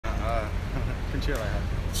ชื่ออะไรครับ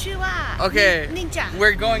ชื่อว่า Okay, Ninja.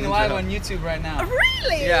 we're going Ninja. live on YouTube right now.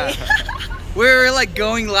 Really? Yeah. We're like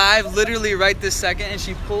going live literally right this second, and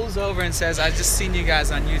she pulls over and says, I just seen you guys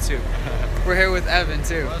on YouTube. We're here with Evan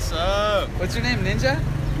too. What's up? What's your name, Ninja?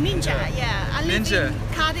 Ninja. Yeah. I live Ninja. in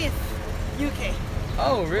Cardiff, UK.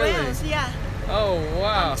 Oh, really? Wales. Yeah. Oh,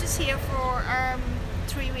 wow. I'm just here for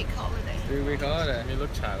 3-week holiday. 3-week holiday. มีลู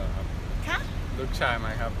กชายเหรอครับ ค่ะ ลูกชายไหม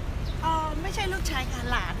ครับ ไม่ใช่ลูกชายค่ะ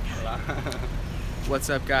หลานค่ะ What's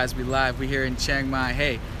up, guys? We live. We here in Chiang Mai.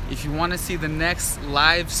 Hey, if you want to see the next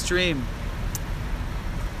live stream,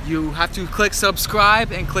 you have to click subscribe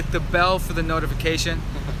and click the bell for the notification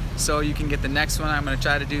so you can get the next one. I'm going to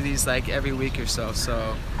try to do these like every week or so. So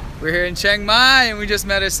we're here in Chiang Mai and we just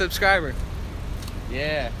met a subscriber.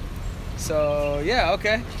 Yeah. So yeah,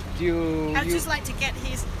 okay. I'd just like to get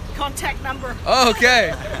his contact number. Oh, okay.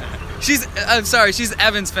 I'm sorry, she's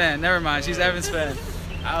Evan's fan. Never mind, she's Evan's fan.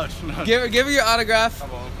 Ouch. No. Give her your autograph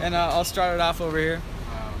and I'll start it off over here.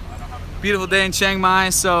 I don't have a Beautiful day in Chiang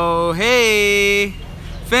Mai, so hey,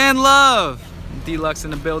 fan love, Deluxe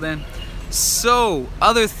in the building. So,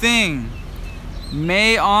 other thing,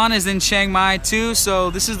 May On is in Chiang Mai too,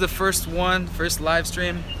 so this is the first live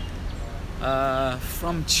stream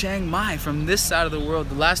from Chiang Mai, from this side of the world.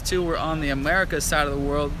 The last two were on the Americas side of the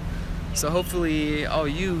world, so hopefully all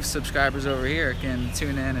you subscribers over here can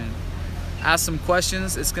tune in and ask some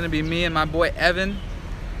questions. It's gonna be me and my boy Evan.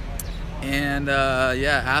 And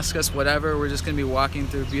yeah, ask us whatever. We're just gonna be walking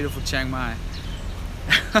through beautiful Chiang Mai.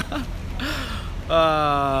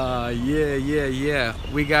 Yeah.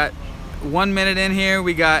 We got 1 minute in here.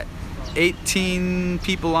 We got 18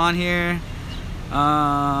 people on here.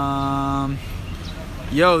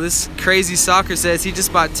 Yo, this crazy soccer says he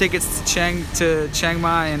just bought tickets to Chiang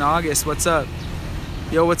Mai in August. What's up?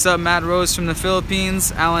 Yo, what's up? Matt Rose from the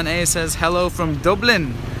Philippines. Alan A says hello from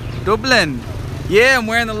Dublin. Yeah, I'm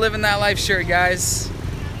wearing the Living That Life shirt, guys.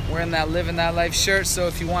 Wearing that Living That Life shirt. So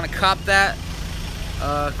if you want to cop that,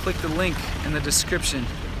 click the link in the description.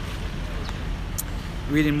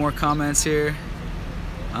 Reading more comments here.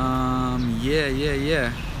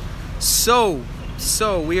 Yeah. So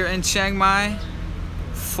we are in Chiang Mai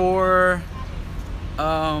for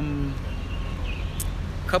a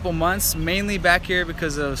couple months, mainly back here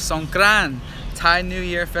because of Songkran, Thai New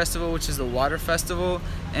Year Festival, which is the water festival,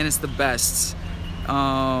 and it's the best.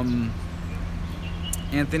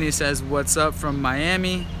 Anthony says, what's up from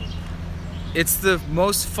Miami? It's the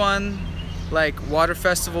most fun like water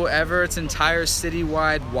festival ever. It's an entire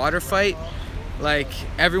citywide water fight. Like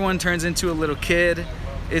everyone turns into a little kid.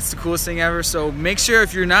 It's the coolest thing ever. So make sure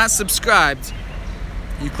if you're not subscribed,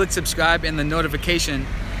 you click subscribe and the notification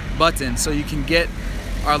button so you can get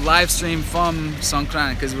our live stream from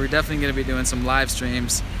Songkran, because we're definitely going to be doing some live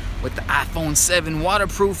streams with the iPhone 7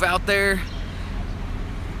 waterproof out there.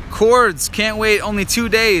 Cords, can't wait, only 2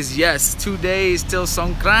 days. Yes, 2 days till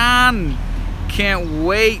Songkran. Can't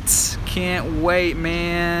wait,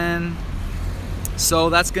 man. So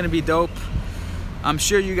that's going to be dope. I'm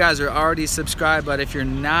sure you guys are already subscribed, but if you're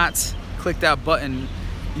not, click that button.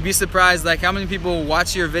 You'd be surprised like how many people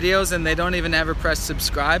watch your videos and they don't even ever press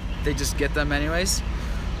subscribe. They just get them anyways.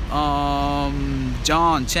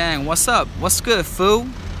 John Chang, what's up? What's good, foo?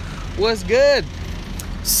 What's good?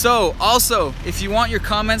 So also, if you want your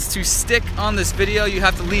comments to stick on this video, you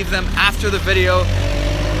have to leave them after the video.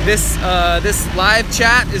 This live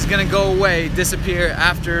chat is gonna go away, disappear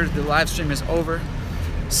after the live stream is over.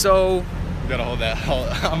 So You gotta hold that.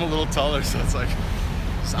 I'm a little taller, so it's like.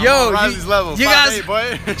 Yo, Riley's level. you 5'8", guys,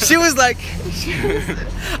 boy. she was like,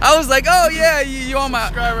 I was like, oh yeah, you on my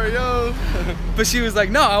Subscriber, yo. But she was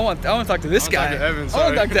like, no, I want to talk to this guy. talk to Evan, I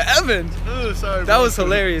want to talk to Evan. Ooh, sorry, That bro. was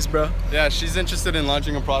hilarious, bro. Yeah, she's interested in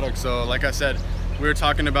launching a product. So like I said, we were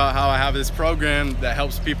talking about how I have this program that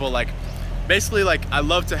helps people like, basically like I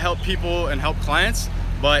love to help people and help clients.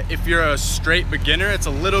 But if you're a straight beginner, it's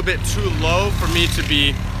a little bit too low for me to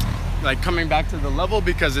be like coming back to the level,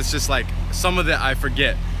 because it's just like some of it I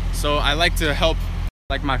forget. So I like to help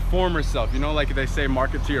like my former self, you know, like they say,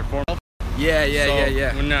 market to your former self.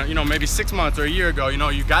 Yeah. When, you know, maybe 6 months or a year ago, you know,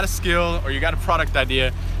 you got a skill or you got a product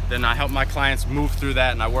idea, then I help my clients move through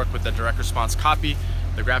that, and I work with the direct response copy,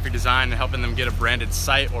 the graphic design, and helping them get a branded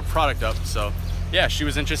site or product up. So yeah, she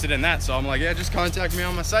was interested in that. So I'm like, yeah, just contact me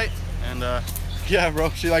on my site. And yeah, bro,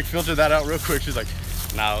 she like filtered that out real quick. She's like,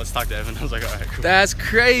 nah, let's talk to Evan. I was like, all right, cool. That's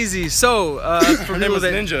crazy. So for Her name was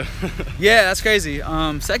that, Ninja. Yeah, that's crazy.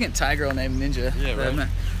 Second Thai girl named Ninja. Yeah, right.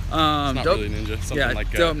 It's not dope, really Ninja. Something yeah,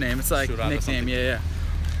 like dope name. It's like Shurada nickname. something. Yeah.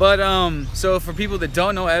 But so for people that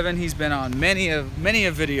don't know Evan, he's been on many a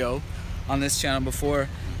video on this channel before.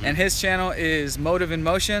 and his channel is Motive in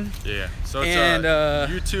Motion. Yeah. So it's And,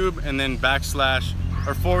 YouTube and then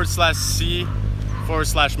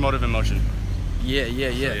 /C/Motive in Motion. Yeah.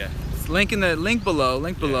 yeah. Link below.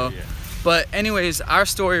 Yeah. But anyways, our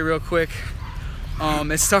story real quick.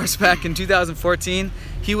 It starts back in 2014.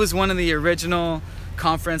 He was one of the original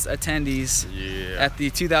conference attendees at the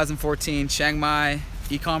 2014 Chiang Mai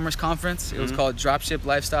e-commerce conference. It was called Dropship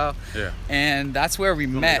Lifestyle. Yeah. And that's where we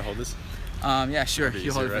met. Hold this? Yeah, sure.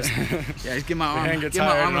 You hold it. Yeah, just give my arm. Give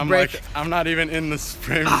my arm a I'm break. like, I'm not even in this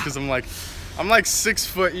frame because I'm like 6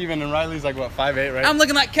 foot even, and Riley's like what, 5'8", right? I'm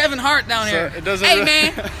looking like Kevin Hart down So here. it doesn't Hey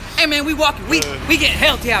really- man, we walking. We get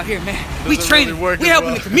healthy out here, man. We Doesn't training. really work we as helping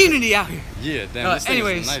well. the community out here. Yeah, damn. This thing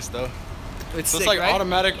anyways, is nice though. It's So sick, it's like right?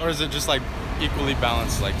 automatic, or is it just like equally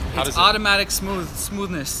balanced? Like how It's does it? automatic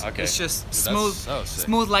smoothness. Okay. It's just Dude, that's smooth, so sick.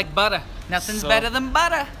 smooth like butter. Nothing's So- better than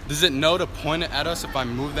butter. Does it know to point it at us if I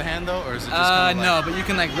move the hand though, or is it just kind of No, like? but you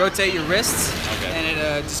can like rotate your wrists, Okay. and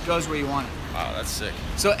it just goes where you want it. Wow, that's sick.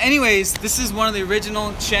 So, anyways, this is one of the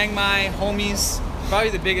original Chiang Mai homies. Probably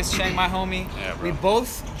the biggest Chiang Mai homie. Yeah, bro. We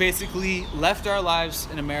both basically left our lives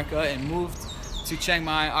in America and moved to Chiang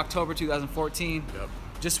Mai October 2014. Yep.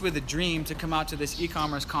 Just with a dream to come out to this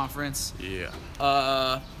e-commerce conference Yeah.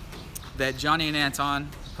 that Johnny and Anton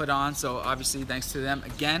put on. So obviously thanks to them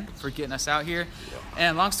again for getting us out here.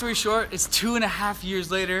 And long story short, it's 2.5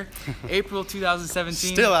 years later, April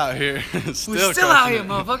 2017. Still out here. We're still out crushing here, it.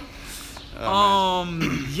 motherfucker.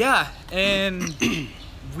 Yeah, and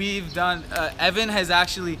we've done. Evan has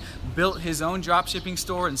actually built his own drop shipping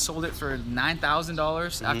store and sold it for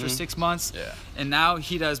 $9,000 after 6 months. Yeah. And now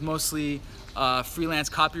he does mostly freelance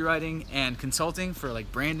copywriting and consulting for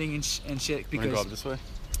like branding and shit. We're gonna Because go up this way.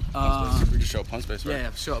 We can show Pun Space, right?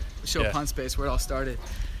 yeah, show Yeah. Pun Space where it all started.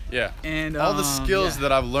 Yeah. And all the skills yeah.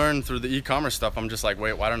 that I've learned through the e-commerce stuff, I'm just like,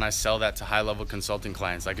 wait, why don't I sell that to high-level consulting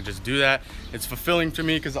clients? I could just do that. It's fulfilling to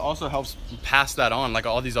me because it also helps pass that on. Like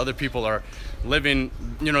all these other people are living,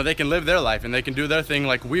 you know, they can live their life and they can do their thing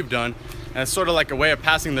like we've done. And it's sort of like a way of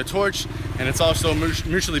passing the torch. And it's also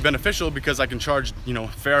mutually beneficial because I can charge, you know,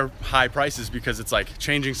 fair, high prices because it's like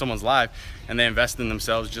changing someone's life and they invest in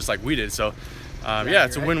themselves just like we did. So yeah,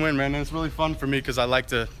 it's a win-win, man. And it's really fun for me because I like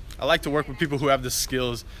to work with people who have the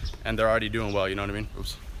skills and they're already doing well, you know what I mean?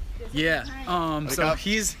 Oops. Yeah. So up?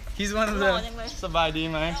 he's one of the. Sabadi,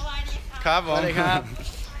 man. Kava.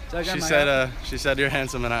 She said you're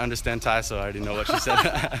handsome and I understand Thai, so I already know what she said.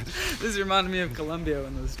 This reminded me of Colombia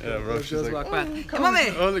when those Yeah, bro, those she's girls like, walk by. "Oh,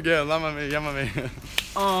 Yamame! Oh, yeah,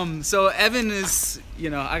 yamame. So Evan is, you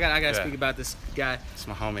know, I gotta Yeah. speak about this guy. It's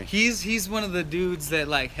my homie. He's one of the dudes that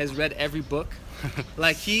like has read every book.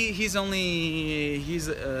 Like he's how old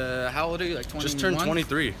are you? Like 21? Just turned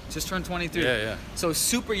 23. Just turned 23. Yeah. So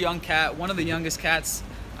super young cat, one of the youngest cats,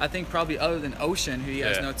 I think probably other than Ocean, who you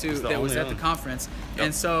guys Yeah, know too, he's the that was only at the one. conference. Yep.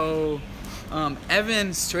 And so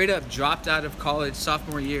Evan straight up dropped out of college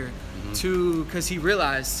sophomore year because he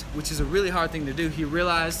realized, which is a really hard thing to do, he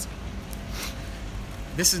realized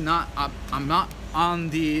this is not, I'm not on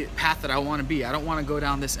the path that I want to be. I don't want to go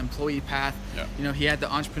down this employee path. Yeah. You know, he had the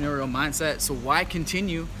entrepreneurial mindset. So why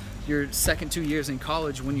continue your second 2 years in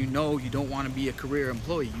college when you know you don't want to be a career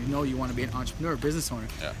employee? You know you want to be an entrepreneur, business owner.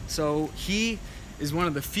 Yeah. So he is one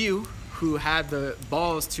of the few who had the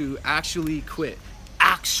balls to actually quit,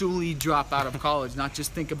 actually drop out of college, not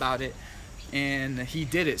just think about it. And he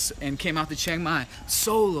did it and came out to Chiang Mai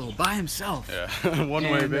solo by himself. Yeah. One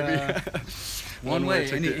way, And, baby. One way,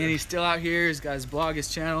 and ticket. he's still out here. He's got his blog, his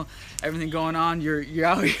channel, everything going on. You're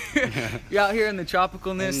out here, you're out here in the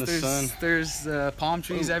tropicalness. In the sun. There's palm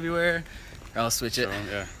trees everywhere. I'll switch it. So,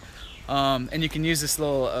 yeah. And you can use this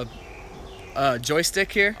little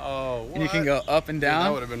joystick here, Oh, what? and you can go up and Dude, that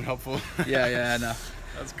down. would have been helpful. Yeah, I know.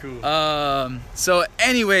 That's cool. So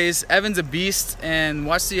anyways, Evan's a beast, and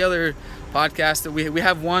watch the other podcast that we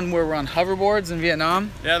have one where we're on hoverboards in Vietnam.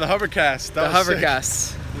 Yeah, the hovercast. The That was sick.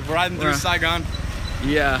 hovercasts. We're riding through We're- Saigon.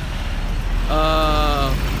 Yeah.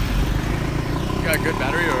 You got a good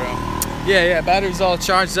battery or? Yeah, battery's all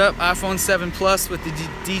charged up. iPhone 7 Plus with the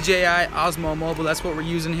DJI Osmo Mobile. That's what we're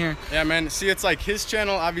using here. Yeah, man. See, it's like his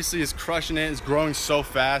channel obviously is crushing it. It's growing so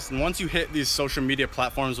fast. And once you hit these social media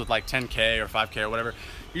platforms with like 10K or 5K or whatever,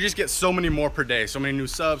 you just get so many more per day. So many new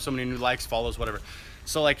subs, so many new likes, follows, whatever.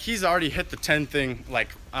 So like he's already hit the 10 thing, like,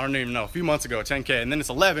 I don't even know, a few months ago, 10K. And then it's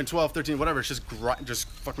 11, 12, 13, whatever. It's just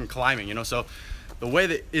fucking climbing, you know? So the way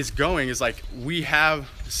that it's going is like we have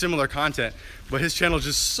similar content, but his channel is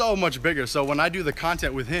just so much bigger. So when I do the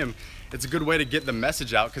content with him, it's a good way to get the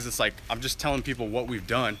message out, because it's like I'm just telling people what we've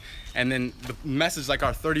done. And then the message, like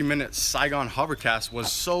our 30-minute Saigon hovercast,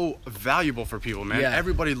 was so valuable for people, man. Yeah.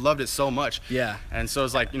 Everybody loved it so much. Yeah. And so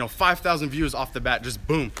it's like, you know, 5,000 views off the bat, just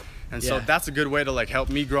boom. And so that's a good way to like help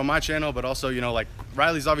me grow my channel, but also, you know, like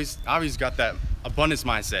Riley's obviously got that abundance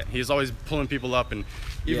mindset. He's always pulling people up, and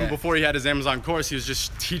even before he had his Amazon course, he was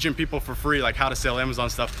just teaching people for free like how to sell Amazon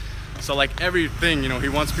stuff. So like everything, you know, he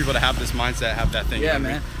wants people to have this mindset, have that thing. Yeah,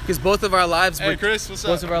 man. Because both of our lives. Hey, Chris, what's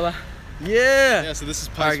up? Both of our lives. Yeah. Yeah. So this is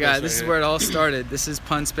Pun All right, Space guys. right This is here. where it all started. This is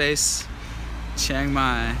Pun Space, Chiang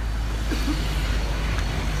Mai.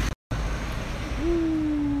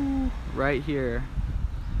 Right here.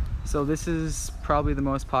 So this is probably the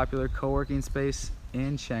most popular co-working space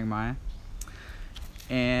in Chiang Mai.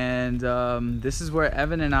 And this is where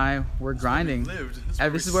Evan and I were grinding.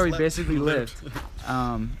 This is where we basically lived.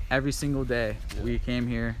 Every single day we came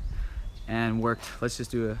here and worked. Let's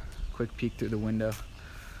just do a quick peek through the window.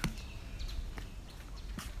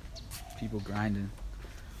 People grinding.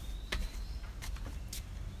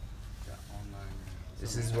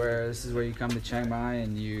 This is where you come to Chiang Mai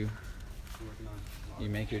and you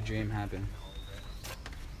make your dream happen.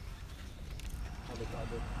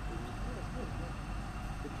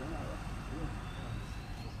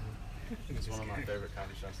 It's one of my favorite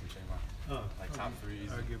coffee shops in Chiang Mai. Oh, Like top 3 easy.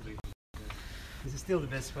 arguably. This is still the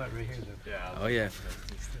best spot right here, though. Yeah. Oh yeah. It's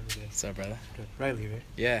still the best. What's up, brother? Good. Riley, right?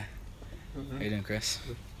 Yeah. How you doing, Chris?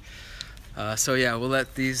 So yeah, we'll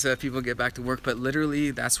let these people get back to work, but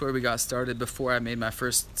literally that's where we got started. Before I made my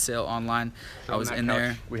first sale online, I was in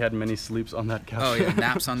there. We had many sleeps on that couch. Oh yeah,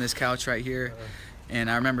 naps on this couch right here. And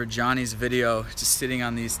I remember Johnny's video, just sitting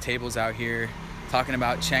on these tables out here, talking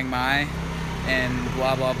about Chiang Mai and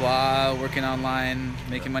blah blah blah, working online,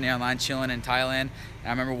 making money online, chilling in Thailand. And I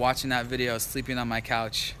remember watching that video, sleeping on my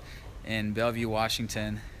couch in Bellevue,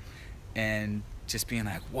 Washington, and just being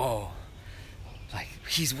like, whoa, like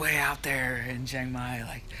he's way out there in Chiang Mai,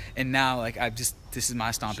 like. And now like this is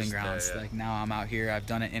my stomping grounds. There, yeah. Like now I'm out here. I've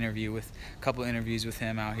done a couple interviews with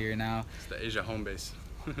him out here now. It's the Asia home base.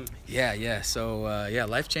 Yeah. So yeah,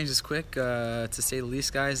 life changes quick, to say the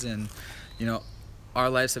least, guys. And you know, our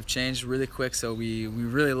lives have changed really quick. So we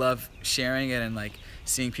really love sharing it and like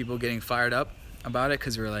seeing people getting fired up about it,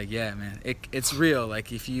 because we're like, yeah, man, it's real.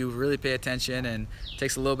 Like if you really pay attention, and it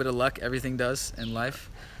takes a little bit of luck, everything does in life.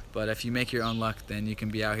 But if you make your own luck, then you can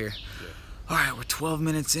be out here. Yeah. All right, we're 12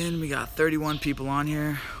 minutes in. We got 31 people on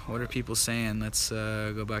here. What are people saying? Let's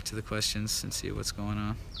go back to the questions and see what's going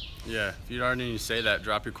on. Yeah, if you already need to say that,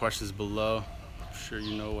 drop your questions below. I'm sure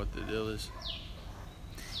you know what the deal is.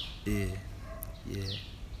 Yeah.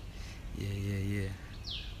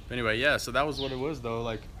 But anyway, yeah, so that was what it was though.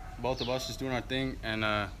 Like both of us just doing our thing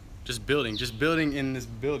and just building in this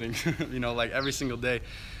building, you know, like every single day,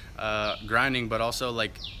 grinding. But also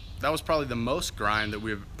like that was probably the most grind that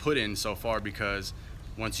we've put in so far, because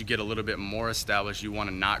once you get a little bit more established, you want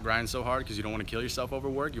to not grind so hard, because you don't want to kill yourself over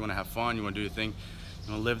work. You want to have fun, you want to do your thing,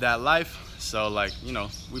 you want to live that life. So like, you know,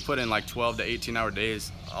 we put in like 12 to 18 hour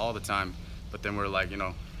days all the time, but then we're like, you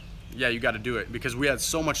know, yeah, you got to do it, because we had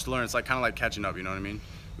so much to learn. It's like kind of like catching up, you know what I mean?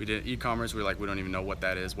 We did e-commerce. We don't even know what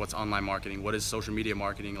that is. What's online marketing? What is social media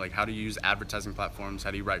marketing? Like, how do you use advertising platforms? How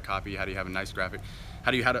do you write copy? How do you have a nice graphic? How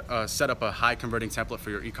do you set up a high converting template for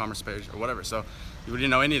your e-commerce page or whatever? So we didn't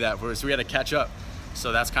know any of that, so we had to catch up.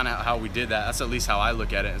 So that's kind of how we did that. That's at least how I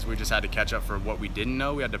look at it, is we just had to catch up for what we didn't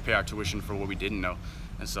know. We had to pay our tuition for what we didn't know.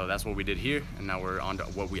 And so that's what we did here. And now we're on to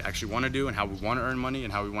what we actually want to do and how we want to earn money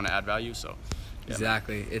and how we want to add value. So yeah,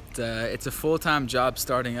 exactly. It's a full-time job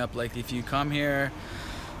starting up. Like if you come here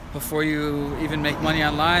before you even make money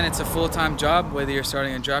online, it's a full-time job, whether you're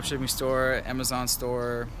starting a dropshipping store, Amazon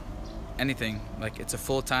store, anything. Like it's a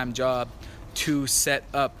full-time job to set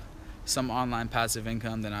up some online passive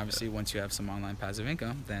income. Then obviously once you have some online passive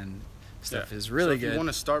income, then stuff is really good. If you want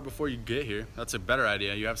to start before you get here, that's a better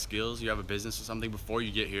idea. You have skills, you have a business or something before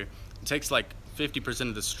you get here. It takes like 50%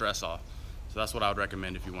 of the stress off. So that's what I would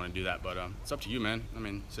recommend if you want to do that. But it's up to you, man. I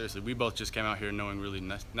mean, seriously, we both just came out here knowing really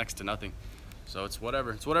next to nothing. So it's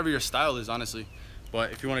whatever your style is, honestly.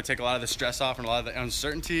 But if you want to take a lot of the stress off and a lot of the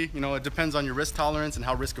uncertainty, you know, it depends on your risk tolerance and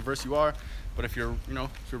how risk averse you are. But if you're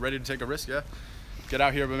ready to take a risk, yeah, get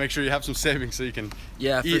out here, but make sure you have some savings so you can eat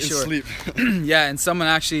and sleep. Yeah, and someone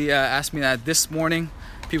actually asked me that this morning.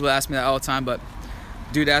 People ask me that all the time, but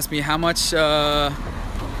dude asked me how much.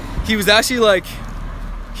 He was actually like,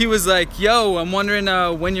 yo, I'm wondering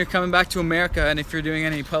when you're coming back to America and if you're doing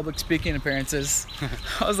any public speaking appearances.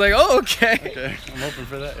 I was like, oh, okay. Okay, I'm open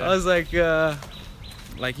for that. Yeah. I was like,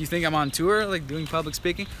 Like, you think I'm on tour, like doing public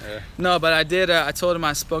speaking? Yeah. No, but I did. I told him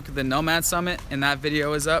I spoke at the Nomad Summit, and that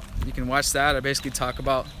video is up. You can watch that. I basically talk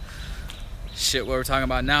about shit what we're talking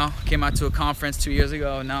about now. Came out to a conference 2 years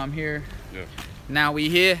ago. Now I'm here. Yeah. Now we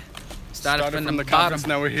here. Started from the conference, bottom.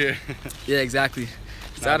 now we're here. Yeah, exactly.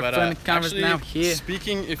 Started from the conference, actually, now here.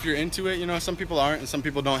 Speaking, if you're into it, you know, some people aren't and some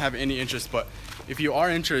people don't have any interest, but if you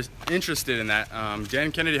are interested in that,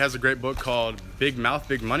 Dan Kennedy has a great book called Big Mouth,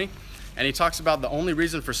 Big Money. And he talks about the only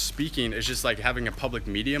reason for speaking is just like having a public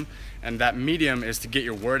medium, and that medium is to get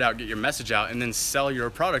your word out, get your message out, and then sell your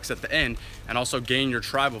products at the end, and also gain your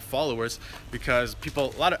tribe of followers. Because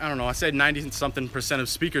people, I don't know, I said 90-something% of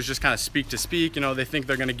speakers just kind of speak to speak. You know, they think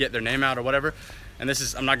they're going to get their name out or whatever. And this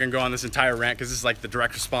is, I'm not going to go on this entire rant because this is like the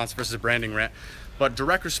direct response versus branding rant. But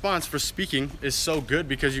direct response for speaking is so good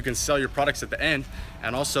because you can sell your products at the end,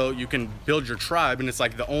 and also you can build your tribe. And it's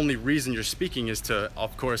like the only reason you're speaking is to,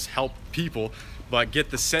 of course, help people, but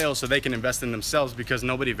get the sales so they can invest in themselves, because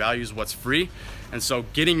nobody values what's free. And so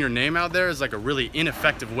getting your name out there is like a really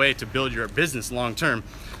ineffective way to build your business long term.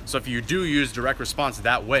 So if you do use direct response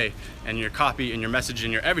that way, and your copy and your message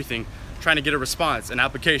and your everything, trying to get a response, an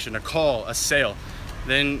application, a call, a sale,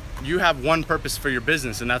 then you have one purpose for your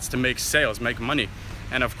business, and that's to make sales, make money.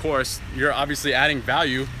 And of course, you're obviously adding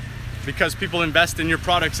value because people invest in your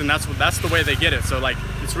products, and that's the way they get it. So like,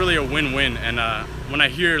 it's really a win-win. And when I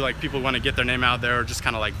hear like people want to get their name out there or just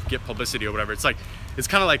kind of like get publicity or whatever, it's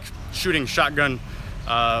kind of like shooting shotgun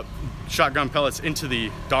pellets into the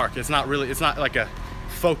dark. It's not like a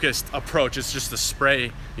focused approach. It's just a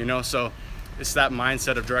spray, you know. So it's that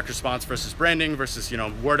mindset of direct response versus branding versus, you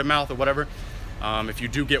know, word of mouth or whatever. If you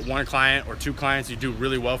do get one client or two clients, you do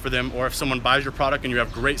really well for them. Or if someone buys your product and you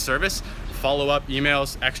have great service, follow-up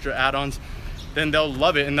emails, extra add-ons, then they'll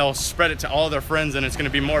love it and they'll spread it to all their friends, and it's going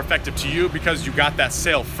to be more effective to you because you got that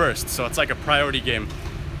sale first. So it's like a priority game.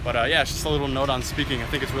 But yeah, it's just a little note on speaking. I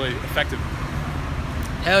think it's really effective.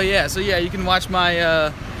 Hell yeah. So yeah, you can watch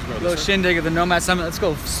my little shindig at the Nomad Summit. Let's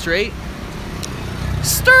go straight.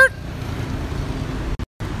 Start.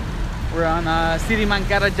 We're on Siri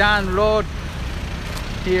Mankarajan Road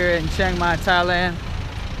here in Chiang Mai, Thailand.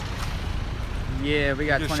 Yeah, we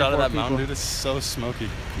got 24 shot of that people. mountain, dude. It's so smoky.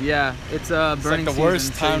 Yeah, it's burning It's like the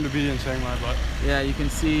worst time to be in Chiang Mai, but yeah, you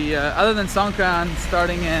can see other than Songkran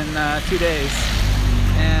starting in 2 days,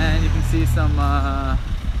 and you can see some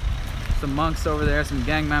monks over there, some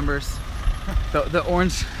gang members, the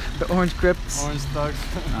orange crypts. orange thugs.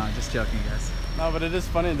 No, just joking, guys. No, but it is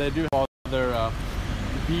funny. They do all their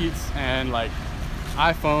Beats and like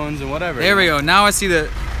iPhones and whatever. There we go. Now I see the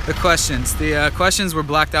questions. The questions were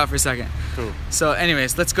blacked out for a second. Cool. So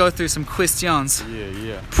anyways, let's go through some questions.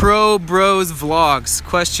 Yeah. Pro Bros Vlogs.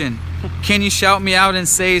 Question. Can you shout me out and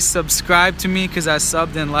say subscribe to me because I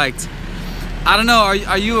subbed and liked? I don't know.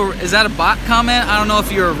 Are you? Is that a bot comment? I don't know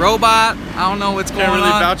if you're a robot. I don't know what's going on. Can't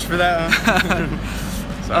really vouch for that.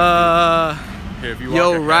 Huh? Here, if you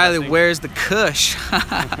yo, Riley, where's the Kush?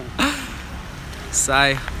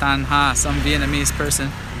 Sai Tan Ha, some Vietnamese person.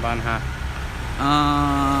 Ban Ha.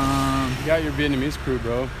 You got your Vietnamese crew,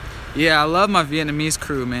 bro. Yeah, I love my Vietnamese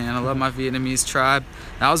crew, man. I love my Vietnamese tribe.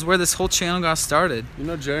 That was where this whole channel got started. You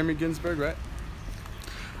know Jeremy Ginsburg, right?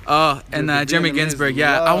 Oh, and Jeremy Ginsburg,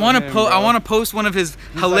 yeah. I want to post one of his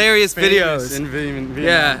hilarious videos. In Vietnam,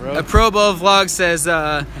 yeah, bro. a Pro Bro Vlog says,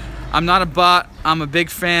 I'm not a bot, I'm a big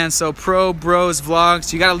fan. So Pro Bros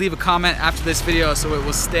Vlogs, you gotta leave a comment after this video so it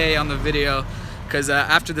will stay on the video, because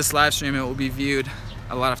after this live stream it will be viewed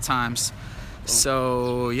a lot of times.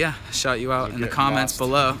 So yeah, shout you out in the comments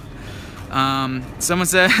below. Someone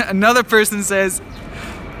said, another person says,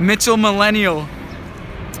 Mitchell Millennial,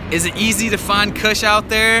 is it easy to find Kush out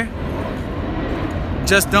there?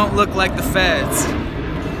 Just don't look like the feds.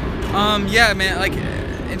 Yeah, man, like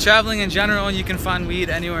in traveling in general, you can find weed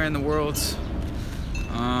anywhere in the world.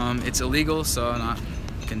 It's illegal, so I'm not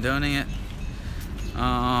condoning it.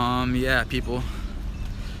 Yeah, people.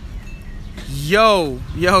 Yo,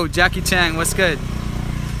 Jackie Chang, what's good?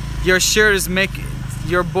 Your shirt is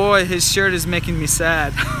his shirt is making me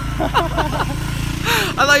sad.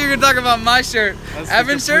 I thought you were gonna talk about my shirt. That's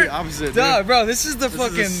Evan's shirt? Opposite, duh, bro, this is the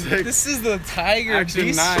this is the Tiger Action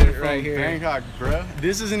Beast 9 shirt from right here. Bangkok, bro.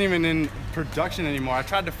 This isn't even in production anymore. I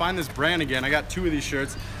tried to find this brand again. I got 2 of these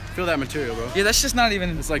shirts. Feel that material, bro. Yeah, that's just not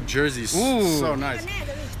even. It's like jerseys. Ooh. So nice.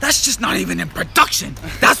 That's just not even in production.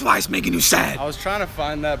 That's why it's making you sad. I was trying to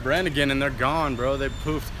find that brand again, and they're gone, bro. They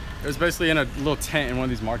poofed. It was basically in a little tent in one of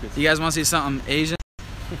these markets. You guys want to see something Asian?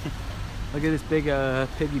 Look at this big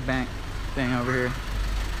piggy bank thing over here.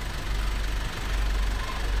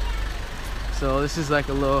 So this is like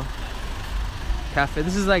a little cafe.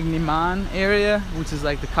 This is like Niman area, which is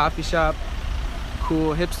like the coffee shop,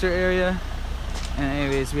 cool hipster area. And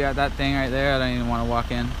anyways, we got that thing right there. I don't even want to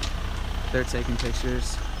walk in. They're taking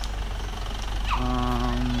pictures.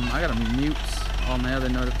 I gotta mute all my other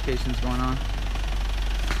notifications going on.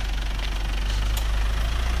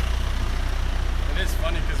 It is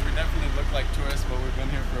funny because we definitely look like tourists, but we've been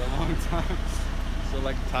here for a long time. So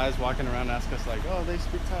like Thais walking around ask us like, oh, they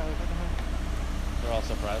speak Thai, what the heck? They're all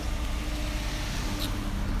surprised.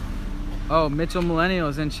 Oh, Mitchell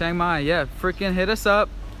Millennials in Chiang Mai. Yeah, freaking hit us up.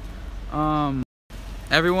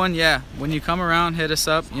 Everyone, yeah, when you come around, hit us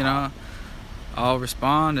up, you know. I'll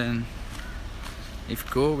respond, and if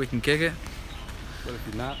you're cool, we can kick it. What if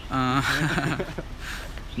you're not?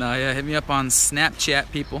 No, yeah, hit me up on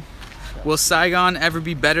Snapchat, people. Will Saigon ever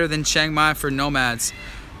be better than Chiang Mai for nomads?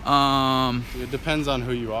 It depends on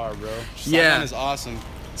who you are, bro. Yeah. Saigon is awesome.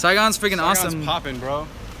 Saigon's freaking awesome. Saigon's popping, bro.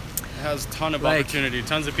 It has a ton of Like- opportunity,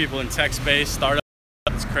 tons of people in tech space, startups.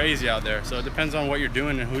 It's crazy out there. So it depends on what you're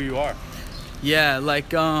doing and who you are. Yeah,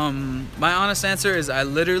 like my honest answer is I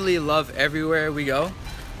literally love everywhere we go.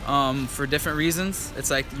 For different reasons.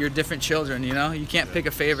 It's like you're different children, you know? You can't pick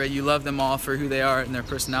a favorite. You love them all for who they are and their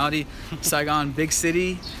personality. Saigon, big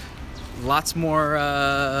city, lots more,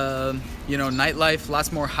 you know, nightlife,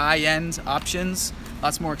 lots more high-end options,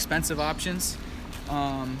 lots more expensive options,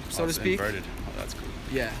 so to speak. Inverted. Oh, that's cool.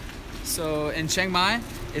 Yeah. So in Chiang Mai,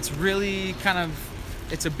 it's really kind of,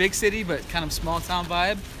 it's a big city, but kind of small town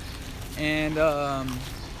vibe. And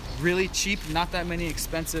really cheap, not that many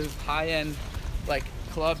expensive high-end like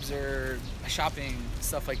clubs or shopping,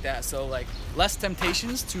 stuff like that. So like less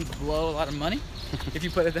temptations to blow a lot of money, if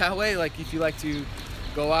you put it that way. Like if you like to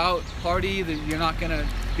go out, party, you're not gonna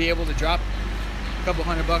be able to drop a couple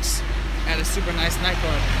 $100 at a super nice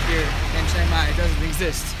nightclub here in Chiang Mai. It doesn't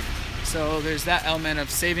exist. So there's that element of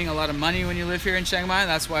saving a lot of money when you live here in Chiang Mai.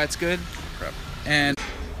 That's why it's good. Crap. And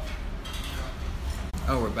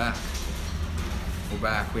oh, we're back. We're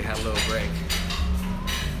back. We had a little break.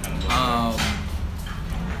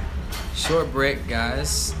 Short break,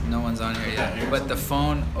 guys. No one's on here yet. But the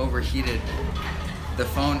phone overheated. The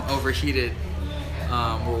phone overheated.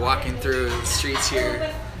 We're walking through the streets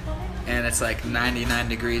here, and it's like 99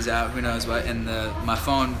 degrees out. Who knows what? And my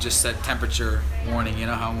phone just said temperature warning. You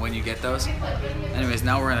know how when you get those? Anyways,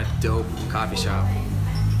 now we're in a dope coffee shop.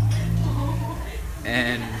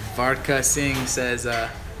 And Vardka Singh says,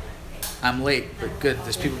 I'm late, but good.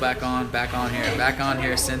 There's people back on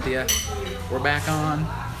here, Cynthia. We're back on.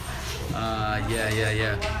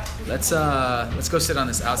 Yeah. Let's go sit on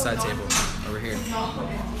this outside table over here,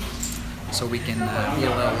 so we can be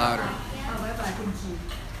a little louder.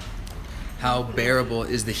 How bearable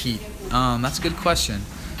is the heat? That's a good question.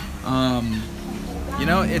 You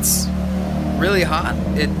know, it's really hot.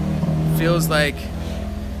 It feels like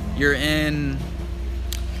you're in.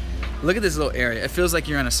 Look at this little area. It feels like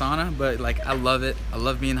you're in a sauna, but like I love it. I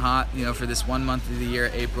love being hot. You know, for this 1 month of the year,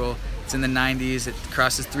 April. It's in the 90s. It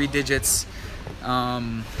crosses 3 digits.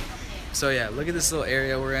 So yeah, look at this little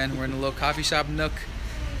area we're in. We're in a little coffee shop nook.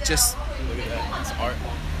 Just Look at that. It's art.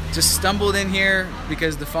 just stumbled in here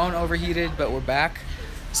because the phone overheated, but we're back.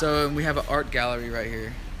 So we have an art gallery right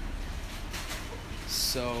here.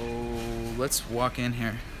 So let's walk in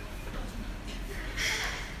here.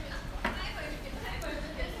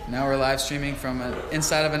 Now we're live streaming from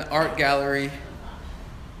inside of an art gallery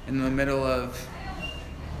in the middle of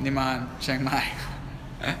Niman, Chiang Mai.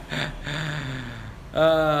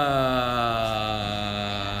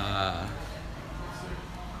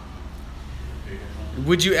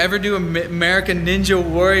 Would you ever do American Ninja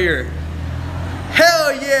Warrior?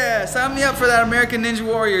 Hell yeah! Sign me up for that American Ninja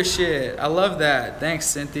Warrior shit. I love that. Thanks,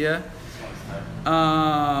 Cynthia.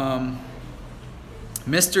 Mr.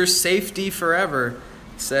 Safety Forever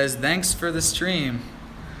says, thanks for the stream.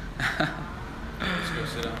 Let's go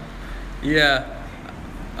sit down. Yeah.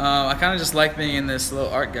 I kind of just like being in this little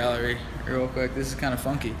art gallery real quick. This is kind of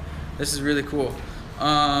funky. This is really cool.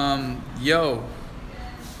 Yo.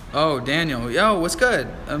 Oh, Daniel. Yo, what's good?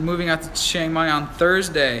 I'm moving out to Chiang Mai on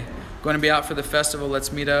Thursday. Going to be out for the festival.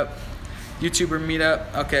 Let's meet up. YouTuber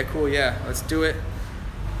meetup. Okay, cool. Yeah, let's do it.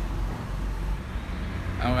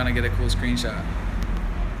 I want to get a cool screenshot.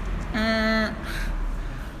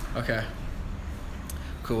 Okay.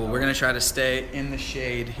 Cool. We're going to try to stay in the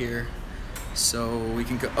shade here so we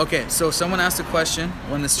can go. Okay, so someone asked a question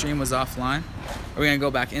when the stream was offline. Are we going to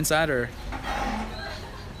go back inside or?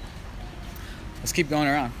 Let's keep going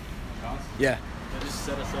around. Yeah. They just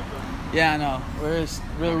set us up. Yeah, I know.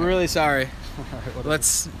 We're really sorry.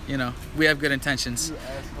 Let's, you know, we have good intentions.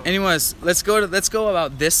 Anyways, let's go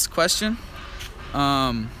about this question.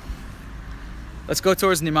 let's go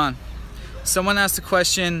towards Niman. Someone asked the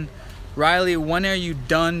question, Riley, when are you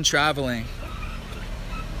done traveling?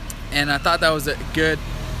 And I thought that was a good,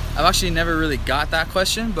 I've actually never really got that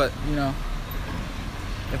question, but you know,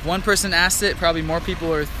 if one person asked it, probably more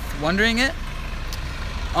people are wondering it.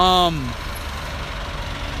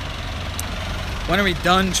 When are we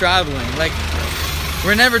done traveling? Like,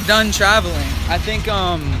 we're never done traveling. I think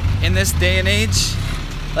in this day and age,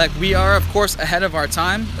 like, we are of course ahead of our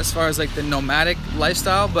time as far as like the nomadic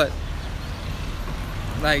lifestyle, but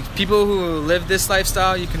like people who live this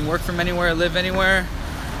lifestyle, you can work from anywhere, live anywhere.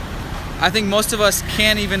 I think most of us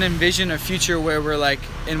can't even envision a future where we're like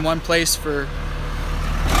in one place for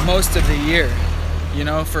most of the year, you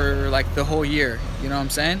know, for like the whole year, you know what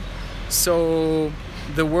I'm saying? So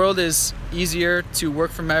the world is easier to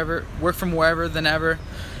work from wherever than ever,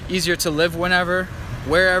 easier to live whenever,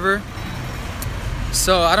 wherever.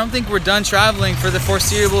 So I don't think we're done traveling for the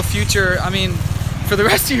foreseeable future. I mean, for the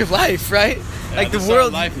rest of your life, right? Yeah, like the this world,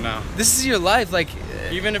 is our life now. This is your life. Like,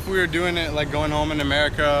 even if we were doing it like going home in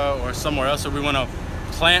America or somewhere else, or we want to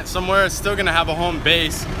plant somewhere, it's still gonna have a home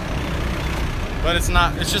base. But it's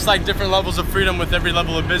not, it's just like different levels of freedom with every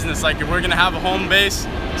level of business. Like if we're gonna have a home base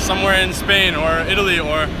somewhere in Spain or Italy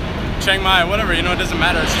or Chiang Mai, whatever, you know, it doesn't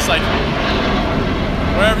matter. It's just like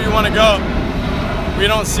wherever you want to go, we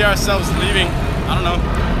don't see ourselves leaving. I don't know.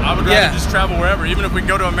 I would rather just travel wherever. Even if we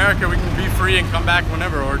go to America, we can be free and come back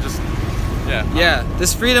whenever, or just, yeah,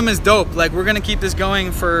 this freedom is dope. Like, we're gonna keep this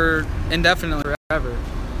going for indefinitely, forever.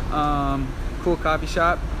 Cool coffee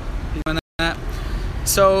shop, doing that.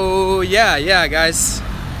 So yeah, guys.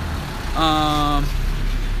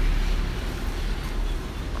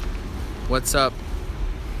 What's up?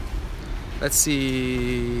 Let's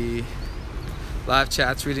see. Live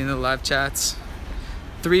chats, reading the live chats.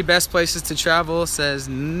 3 best places to travel, says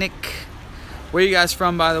Nick. Where you guys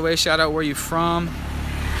from, by the way? Shout out where you from.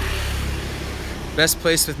 Best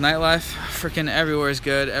place with nightlife? Freaking everywhere is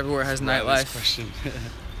good. Everywhere has nightlife. Question.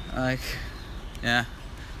 Like, yeah.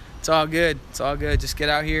 It's all good. It's all good. Just get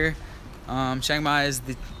out here. Chiang Mai is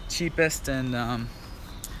the cheapest and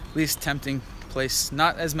least tempting place.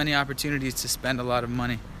 Not as many opportunities to spend a lot of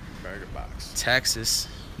money. Burger box. Texas.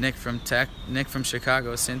 Nick from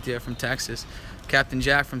Chicago. Cynthia from Texas. Captain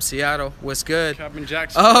Jack from Seattle. What's good? Captain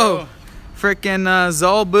Jack's. Oh, freaking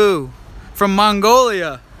Zolbu from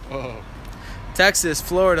Mongolia. Whoa. Texas,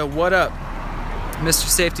 Florida. What up? Mr.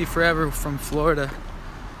 Safety Forever from Florida.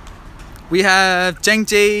 We have Cheng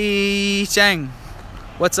Jie Cheng.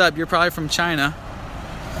 What's up? You're probably from China.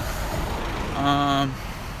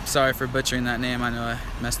 Sorry for butchering that name. I know I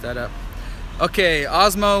messed that up. Okay,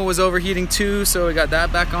 Osmo was overheating too, so we got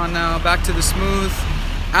that back on now. Back to the smooth.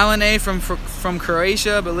 Alan A from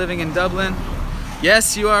Croatia, but living in Dublin.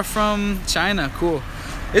 Yes, you are from China. Cool.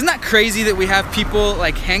 Isn't that crazy that we have people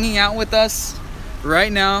like hanging out with us right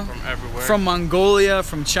now? From everywhere. From Mongolia,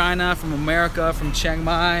 from China, from America, from Chiang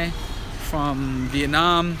Mai, from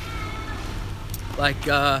Vietnam. Like,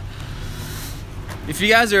 if you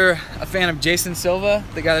guys are a fan of Jason Silva,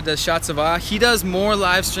 the guy that does Shots of Awe, he does more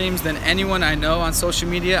live streams than anyone I know on social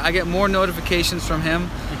media. I get more notifications from him,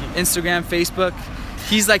 Instagram, Facebook.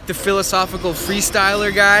 He's like the philosophical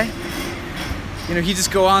freestyler guy. You know, he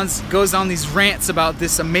just goes on these rants about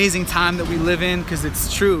this amazing time that we live in, because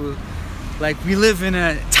it's true. Like, we live in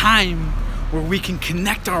a time where we can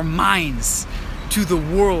connect our minds to the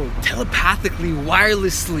world telepathically,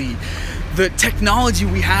 wirelessly. The technology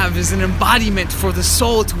we have is an embodiment for the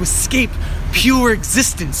soul to escape pure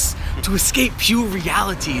existence, to escape pure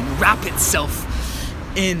reality and wrap itself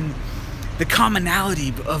in the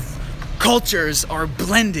commonality of cultures are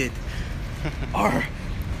blended. Our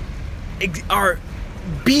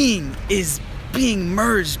being is being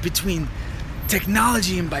merged between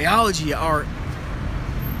technology and biology. Our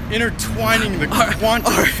intertwining the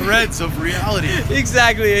quantum threads of reality.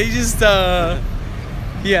 Exactly. He just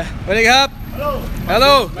yeah. What up? Hello.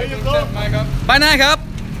 Hello. Bye now, Cup.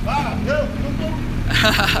 I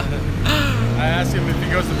asked him if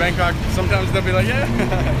he goes to Bangkok. Sometimes they'll be like, yeah.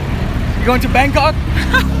 You going to Bangkok?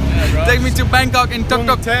 Yeah, bro. Take me to Bangkok and tuk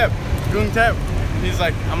tuk. Gung Tep. He's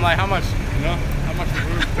like, I'm like, how much? You know, how much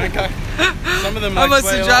for Bangkok? Some of them How like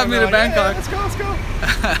much to drive me to Bangkok? Yeah, let's go.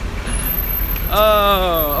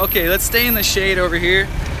 Oh, okay. Let's stay in the shade over here.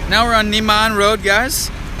 Now we're on Niman Road,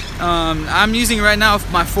 guys. I'm using right now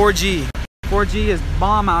my 4G. 4G is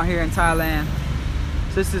bomb out here in Thailand.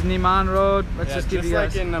 So this is Niman Road. Let's just give you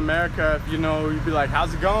guys. Like in America, you know, you'd be like,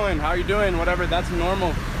 how's it going? How are you doing? Whatever, that's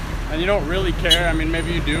normal. And you don't really care. I mean,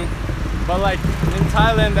 maybe you do. But like in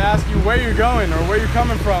Thailand, they ask you where you're going or where you're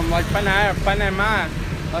coming from. Like, like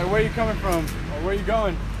where you coming from or where you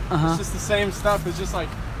going? It's just the same stuff. It's just like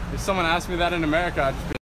if someone asked me that in America, I'd just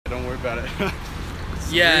be like, don't worry about it.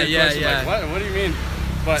 Yeah. Like, what do you mean?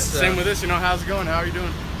 But same with this, you know, how's it going? How are you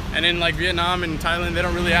doing? And in like Vietnam and Thailand, they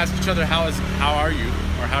don't really ask each other how are you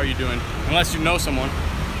or how are you doing, unless you know someone.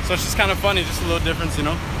 So it's just kind of funny, just a little difference, you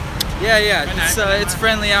know. Yeah. It's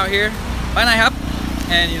friendly out here. Bye Hap.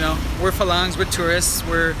 And you know, we're Phalangs, we're tourists,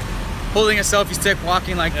 we're holding a selfie stick,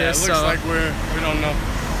 walking like this. It looks like we don't know.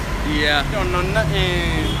 Yeah. We don't know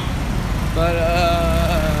nothing. But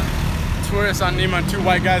tourists on Neiman, 2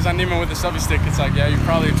 white guys on Neiman with a selfie stick. It's like, yeah, you're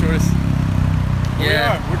probably a tourist. But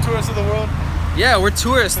yeah. We're tourists of the world. Yeah, we're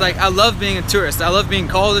tourists. Like, I love being a tourist. I love being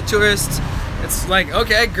called a tourist. It's like,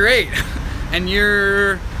 okay, great. And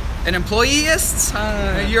you're an employeeist?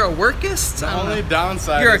 You're a workist? The only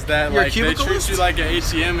downside is that like they treat you like an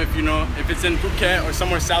ATM if it's in Phuket or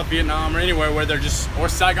somewhere South Vietnam or anywhere where they're or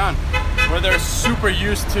Saigon, where they're super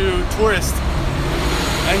used to tourists.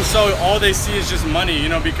 And so all they see is just money, you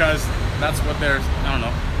know, because that's what I don't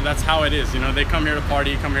know, that's how it is, you know, they come here to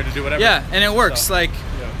party, come here to do whatever. Yeah, and it works, so, like,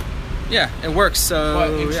 yeah, it works, so.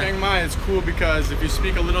 But in Chiang Mai, it's cool because if you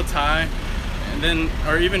speak a little Thai, and then,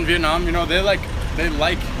 or even Vietnam, you know, they like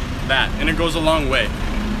that, and it goes a long way.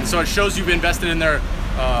 And so it shows you've invested in their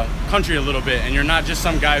country a little bit, and you're not just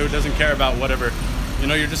some guy who doesn't care about whatever. You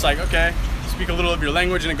know, you're just like, okay, speak a little of your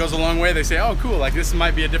language, and it goes a long way. They say, oh, cool, like this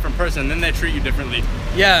might be a different person, and then they treat you differently.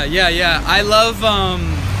 Yeah. I love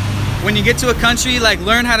when you get to a country, like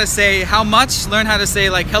learn how to say how much, learn how to say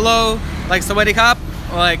like hello, like sawadee kap,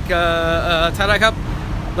 like tarai kap.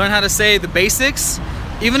 Learn how to say the basics.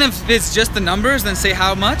 Even if it's just the numbers, then say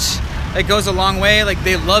how much. It goes a long way. Like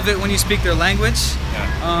they love it when you speak their language.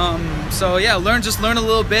 Yeah. So yeah, learn a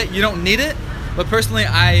little bit. You don't need it, but personally,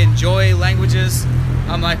 I enjoy languages.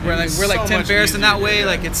 I'm like we're like Tim Ferriss in that way. Yeah.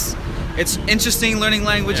 Like it's interesting learning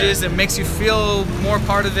languages. It makes you feel more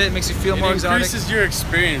part of it. It makes you feel more exotic. It increases your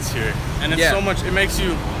experience here, and it's so much. It makes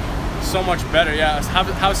you so much better. Yeah,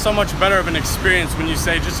 have so much better of an experience when you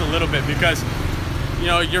say just a little bit, because you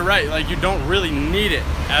know you're right. Like you don't really need it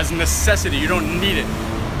as a necessity. You don't need it,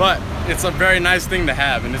 but it's a very nice thing to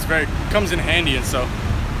have, and comes in handy. And so,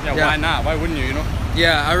 why not? Why wouldn't you? You know.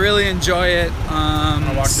 Yeah, I really enjoy it.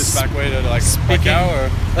 I'll walk this back way to like Macau, or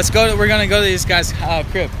let's go. We're gonna go to these guys'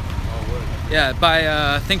 crib. Yeah,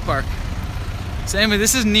 by Think Park. So anyway,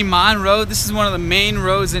 this is Neiman Road. This is one of the main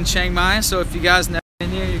roads in Chiang Mai. So if you guys never been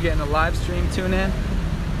here, you're getting a live stream. Tune in.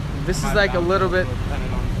 This is like a little bit.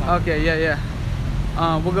 Okay, yeah.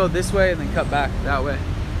 We'll go this way and then cut back that way.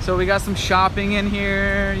 So we got some shopping in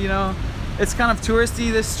here. You know, it's kind of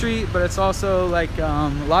touristy, this street, but it's also like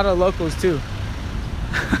a lot of locals too.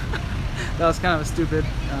 That was kind of a stupid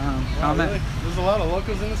comment. Really? There's a lot of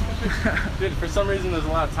locals in this country? Dude, for some reason there's a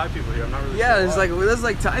lot of Thai people here. I'm not really sure why. There's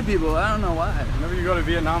like Thai people. I don't know why. Whenever you go to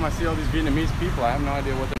Vietnam, I see all these Vietnamese people. I have no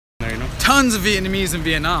idea what they're doing there, you know? Tons of Vietnamese in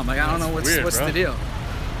Vietnam. Like, I don't know what's the deal.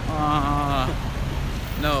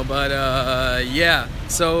 No, but yeah.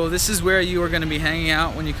 So this is where you are going to be hanging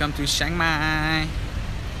out when you come to Chiang Mai.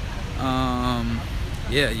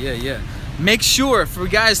 Yeah. Make sure, for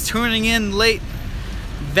guys tuning in late,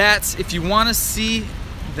 that if you want to see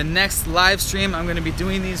the next live stream, I'm going to be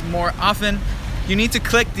doing these more often, you need to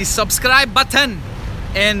click the subscribe button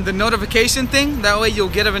and the notification thing. That way you'll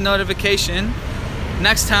get a notification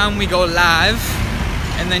next time we go live,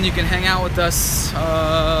 and then you can hang out with us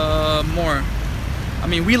more. I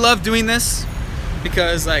mean, we love doing this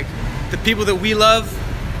because like the people that we love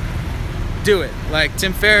do it. Like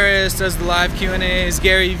Tim Ferriss does the live Q&As,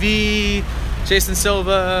 Gary Vee, Jason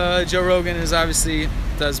Silva, Joe Rogan is obviously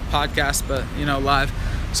does podcasts, but you know, live.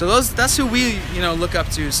 So that's who we, you know, look up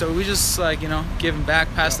to. So we just like, you know, give them back,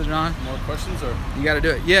 pass it on. More questions, or you got to do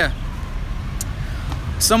it? Yeah.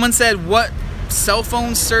 Someone said, what cell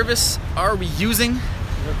phone service are we using? Is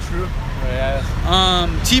that true?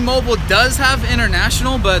 Yeah. T-Mobile does have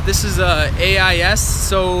international, but this is AIS.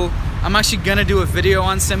 So I'm actually gonna do a video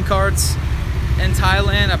on SIM cards in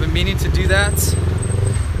Thailand. I've been meaning to do that.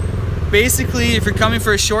 Basically, if you're coming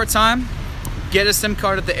for a short time, get a SIM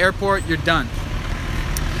card at the airport, you're done.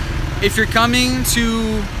 If you're coming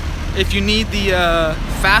to, if you need the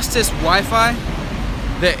fastest Wi-Fi,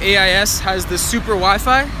 the AIS has the super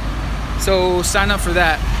Wi-Fi, so sign up for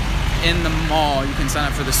that in the mall. You can sign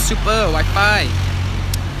up for the super Wi-Fi.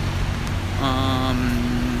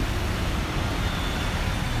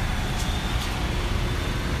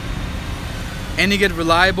 Any good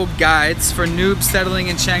reliable guides for noobs settling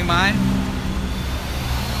in Chiang Mai?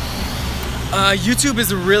 YouTube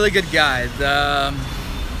is a really good guide.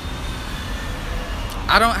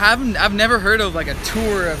 I've never heard of like a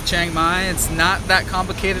tour of Chiang Mai. It's not that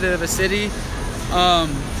complicated of a city.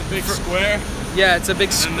 Big square. Yeah, it's a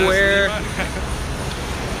big square.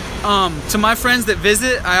 To my friends that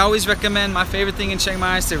visit, I always recommend, my favorite thing in Chiang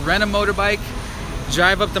Mai is to rent a motorbike,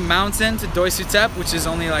 drive up the mountain to Doi Suthep, which is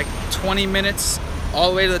only like 20 minutes all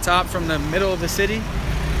the way to the top from the middle of the city.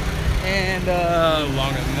 And a little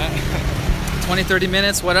longer than that. 20-30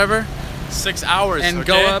 minutes, whatever. 6 hours. And okay?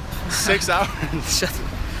 go up 6 hours.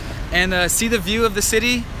 And see the view of the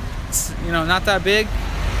city. It's, you know, not that big.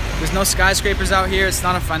 There's no skyscrapers out here. It's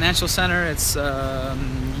not a financial center. It's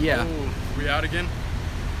yeah. Oh, we out again?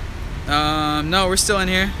 No, we're still in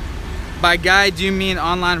here. By guide, do you mean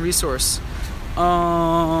online resource?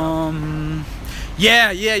 Yeah.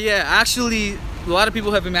 Actually, a lot of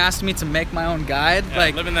people have been asking me to make my own guide, Yeah,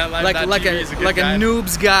 like living that life, like that like TV is a good a guide.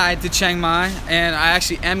 noob's guide to Chiang Mai, and I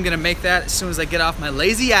actually am gonna make that as soon as I get off my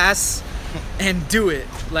lazy ass and do it.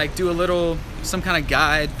 Like do a little some kind of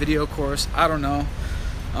guide video course. I don't know.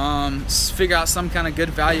 Figure out some kind of good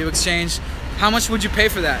value exchange. How much would you pay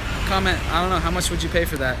for that? Comment. I don't know. How much would you pay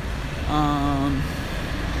for that?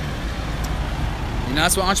 You know,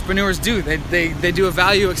 that's what entrepreneurs do. They do a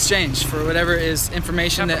value exchange for whatever is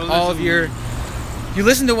information that all of your. You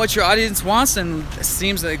listen to what your audience wants, and it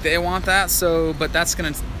seems like they want that. So, but that's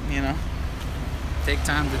gonna, you know, take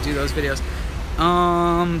time to do those videos.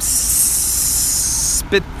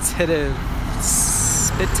 Spitative.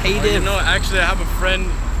 Oh, you know, actually, I have a friend,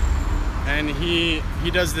 and he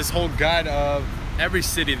does this whole guide of every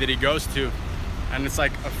city that he goes to, and it's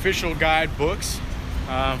like official guide books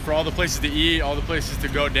for all the places to eat, all the places to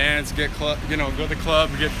go dance, get go to the club,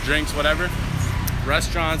 get drinks, whatever,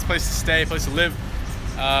 restaurants, place to stay, place to live.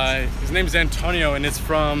 His name is Antonio, and it's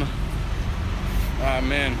from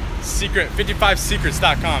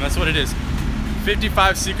 55secrets.com. That's what it is,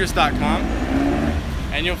 55secrets.com.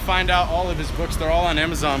 And you'll find out all of his books. They're all on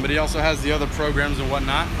Amazon, but he also has the other programs and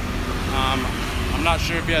whatnot. I'm not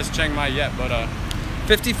sure if he has Chiang Mai yet, but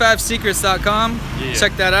 55secrets.com. Yeah.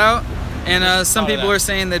 Check that out. And some Follow people that. are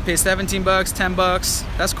saying they'd pay $17, $10.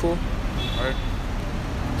 That's cool. Alright.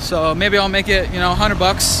 So maybe I'll make it, you know, $100.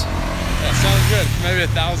 That sounds good. Maybe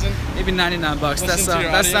 1,000. Maybe $99. Listen to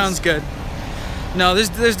your That audience. sounds good. No,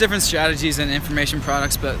 there's different strategies and information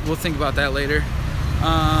products, but we'll think about that later.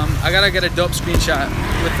 I gotta get a dope screenshot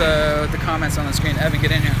with the comments on the screen. Evan, get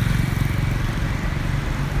in here.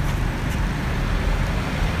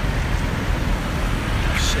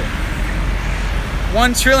 Shit.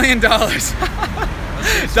 $1 trillion.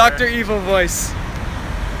 Dr. Evil voice. $1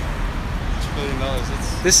 trillion.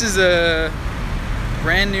 This is a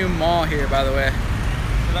brand new mall here, by the way.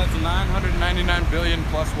 So that's 999 billion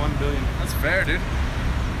plus 1 billion. That's fair, dude.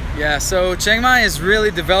 Yeah, so Chiang Mai is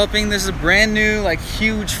really developing. This is a brand new, like,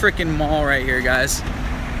 huge freaking mall right here, guys.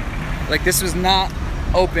 Like, this was not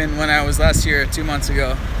open when I was last here 2 months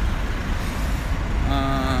ago.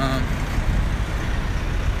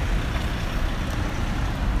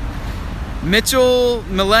 Mitchell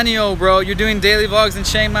Millennial, bro, you're doing daily vlogs in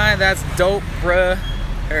Chiang Mai. That's dope, bruh.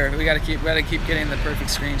 Here, we gotta keep getting the perfect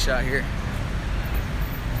screenshot here.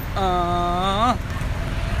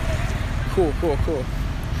 Cool.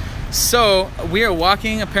 So we are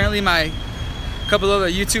walking. Apparently my couple other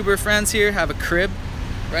YouTuber friends here have a crib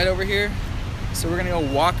right over here. So we're gonna go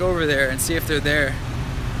walk over there and see if they're there.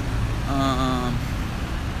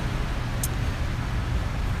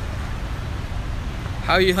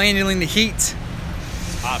 How are you handling the heat? It's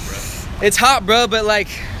hot, bro. It's hot, bro, but like,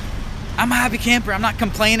 I'm a happy camper. I'm not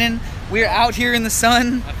complaining. We're out here in the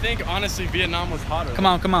sun. I think honestly Vietnam was hotter. Come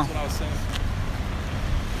on. That's what I was saying.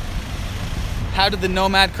 How did the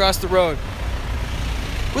Nomad cross the road?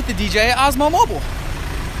 With the DJ at Osmo Mobile.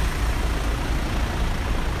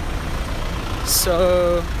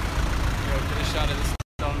 So, Yo, get a shot of this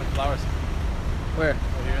on the flowers. where?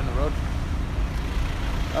 Right here in the road.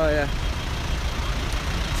 Oh yeah.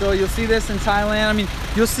 So you'll see this in Thailand. I mean,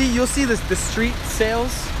 you'll see the street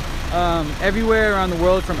sales everywhere around the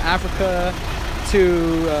world, from Africa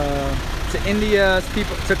to India,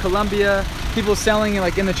 to Colombia. People selling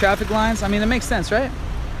like in the traffic lines. I mean, it makes sense, right?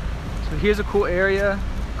 So here's a cool area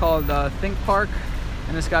called Think Park,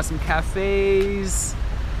 and it's got some cafes.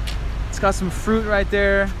 It's got some fruit right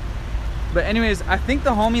there. But anyways, I think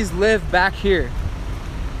the homies live back here.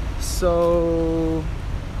 So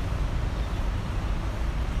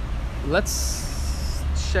let's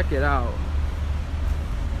check it out.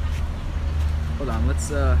 Hold on,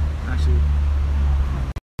 let's actually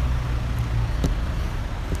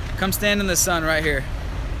come stand in the sun right here.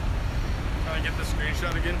 Can I get the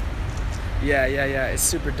screenshot again? Yeah, it's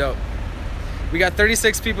super dope. We got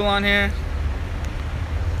 36 people on here.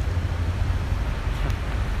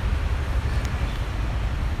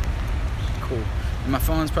 Cool. My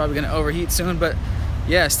phone's probably gonna overheat soon, but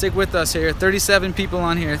yeah, stick with us here. 37 people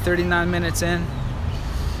on here, 39 minutes in.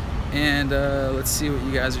 And let's see what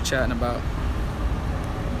you guys are chatting about.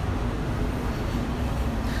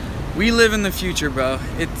 We live in the future, bro.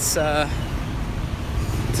 It's to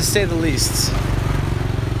say the least.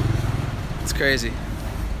 It's crazy.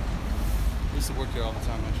 I used to work here all the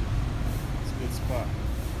time, actually. It's a good spot.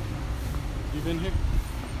 You been here?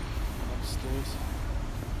 Upstairs.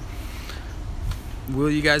 Will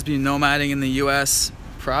you guys be nomading in the US?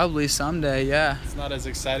 Probably someday, yeah. It's not as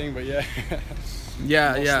exciting, but yeah.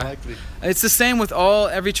 Yeah, Most yeah. likely. It's the same with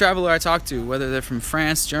every traveler I talk to, whether they're from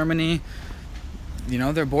France, Germany. You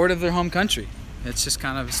know, they're bored of their home country. It's just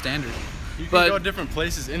kind of a standard. You can But- go different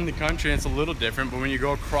places in the country and it's a little different, but when you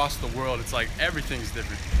go across the world, it's like everything's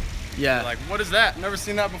different. Yeah. You're like, what is that? Never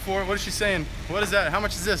seen that before. What is she saying? What is that? How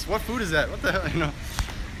much is this? What food is that? What the hell? You know?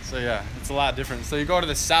 So yeah, it's a lot different. So you go to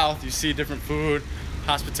the south, you see different food,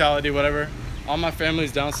 hospitality, whatever. All my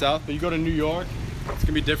family's down south, but you go to New York, it's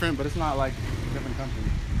gonna be different, but it's not like a different country.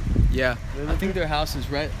 Yeah. I think their house is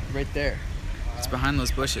right there. It's behind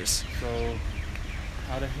those bushes. So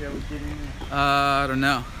how the hell we getting here? I don't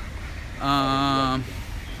know.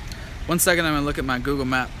 1 second, I'm gonna look at my Google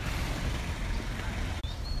map.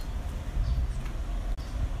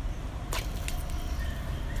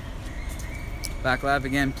 Back live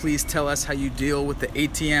again. Please tell us how you deal with the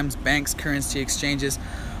ATMs, banks, currency exchanges.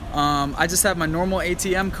 I just have my normal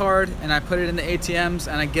ATM card and I put it in the ATMs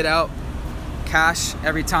and I get out cash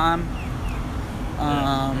every time. Yo,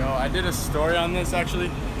 I did a story on this actually.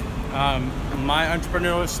 My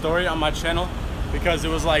entrepreneurial story on my channel, because it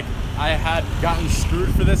was like I had gotten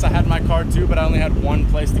screwed for this. I had my card too, but I only had one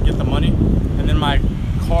place to get the money, and then my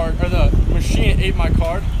card, or the machine, ate my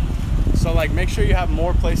card. So like, make sure you have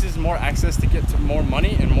more places, more access to get to more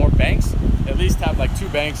money and more banks. At least have like 2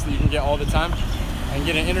 banks that you can get all the time, and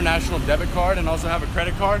get an international debit card, and also have a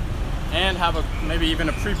credit card, and have a maybe even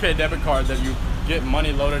a prepaid debit card that you get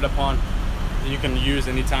money loaded upon that you can use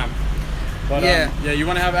anytime. But yeah, you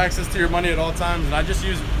want to have access to your money at all times, and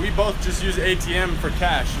we both just use ATM for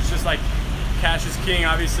cash. It's just like cash is king,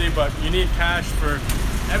 obviously, but you need cash for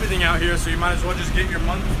everything out here, so you might as well just get your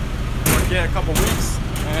month or get a couple weeks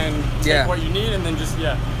and take what you need, and then just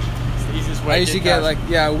it's the easiest way. I usually get like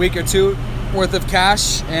a week or 2 worth of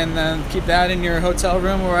cash, and then keep that in your hotel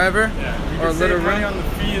room or wherever, you or a can little save money room. on the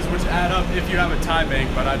fees, which add up if you have a Thai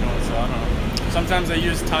bank, but I don't, so I don't know. Sometimes I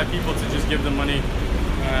use Thai people to just give them money.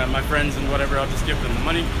 My friends and whatever, I'll just give them the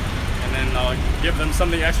money, and then I'll give them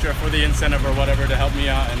something extra for the incentive or whatever to help me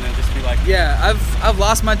out, and then just be like, yeah, I've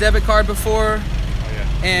lost my debit card before, oh yeah,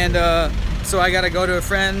 and so I gotta go to a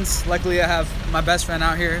friend's. Luckily I have my best friend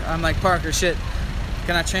out here. I'm like, Parker, shit,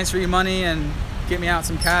 can I transfer you money and get me out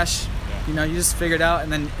some cash? You know, you just figure it out,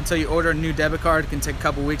 and then until you order a new debit card, it can take a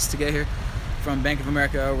couple weeks to get here from Bank of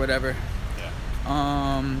America or whatever.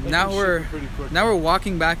 Now we're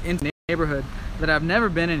walking back into the neighborhood that I've never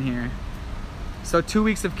been in here. So 2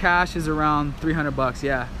 weeks of cash is around $300,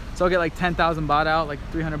 yeah. So I'll get like 10,000 baht out, like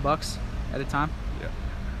 $300 at a time. Yeah.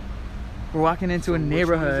 We're walking into a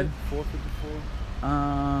neighborhood.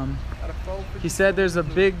 454. He said there's a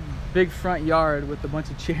big front yard with a bunch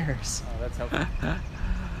of chairs. Oh, that's helpful.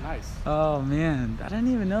 Nice. Oh man, I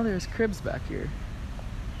didn't even know there was cribs back here.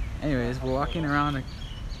 Anyways, we're walking around a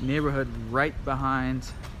neighborhood right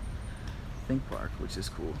behind Think Park, which is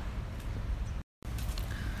cool.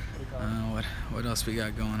 What else we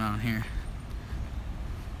got going on here?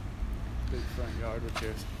 Big front yard with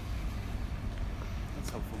chairs. That's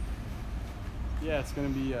helpful. Yeah, it's gonna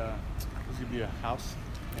be there's gonna be a house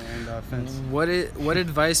and a fence. What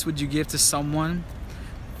advice would you give to someone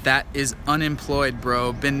that is unemployed,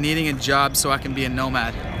 bro? Been needing a job so I can be a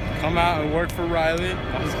nomad. Come out and work for Riley.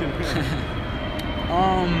 I was kidding.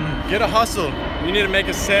 Get a hustle. You need to make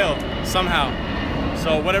a sale somehow.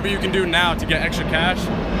 So whatever you can do now to get extra cash,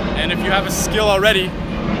 and if you have a skill already,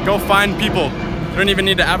 go find people. You don't even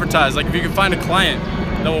need to advertise. Like if you can find a client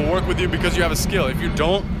that will work with you because you have a skill. If you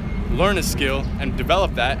don't, learn a skill and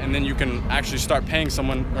develop that, and then you can actually start paying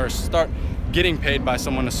someone, or start getting paid by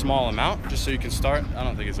someone a small amount, just so you can start. I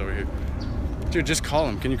don't think it's over here. Dude, just call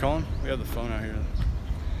him. Can you call him? We have the phone out here.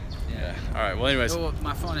 Yeah. All right. Well, anyways. Oh,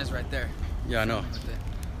 my phone is right there. Yeah, I know.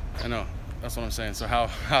 I know. That's what I'm saying. So how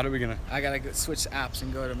are we gonna? I gotta go switch apps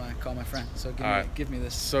and go to call my friend. So give me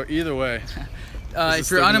this. So either way, if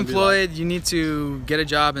you're unemployed, you need to get a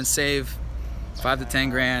job and save 5 to 10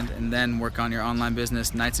 grand, and then work on your online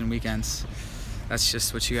business nights and weekends. That's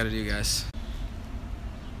just what you got to do, guys.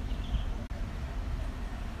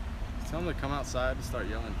 Tell them to come outside and start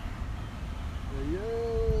yelling.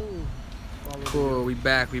 Yo. Cool. We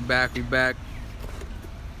back.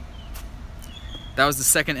 that was the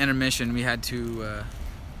second intermission. We had to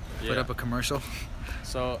put Yeah. up a commercial.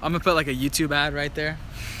 So I'm gonna put like a YouTube ad right there.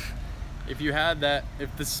 if you had that,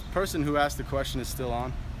 if this person who asked the question is still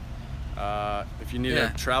on, if you need Yeah.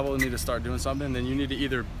 to travel and need to start doing something, then you need to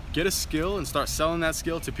either get a skill and start selling that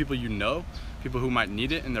skill to people you know, people who might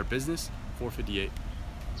need it in their business. 458.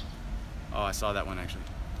 Oh, I saw that one actually.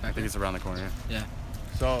 I think it's around the corner. Yeah.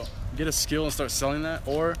 So get a skill and start selling that,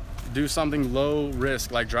 or do something low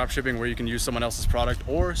risk like drop shipping where you can use someone else's product,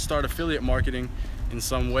 or start affiliate marketing in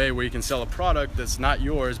some way where you can sell a product that's not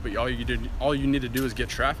yours, but all you need to do is get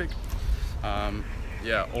traffic.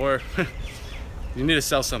 Yeah, or you need to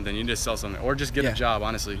sell something. You need to sell something, or just get Yeah. a job.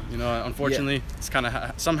 Honestly, you know, unfortunately, it's kind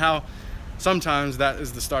of sometimes that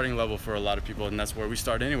is the starting level for a lot of people, and that's where we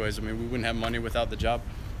start anyways. I mean, we wouldn't have money without the job.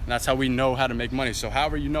 And that's how we know how to make money. So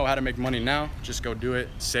however you know how to make money now, just go do it,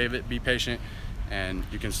 save it, be patient, and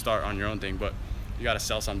you can start on your own thing. But you got to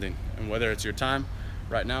sell something. And whether it's your time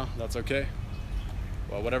right now, that's okay.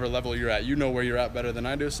 Well, whatever level you're at, you know where you're at better than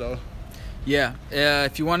I do. So Yeah,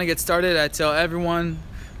 if you want to get started, I tell everyone,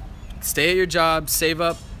 stay at your job, save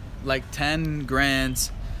up like 10 grand,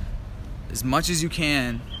 as much as you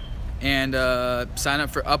can, and sign up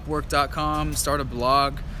for Upwork.com, start a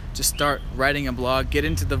blog, just start writing a blog, get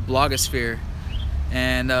into the blogosphere,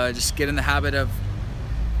 and just get in the habit of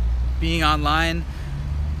being online,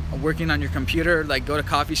 working on your computer, like go to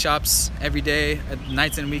coffee shops every day, at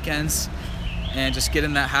nights and weekends, and just get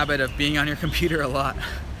in that habit of being on your computer a lot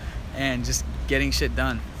and just getting shit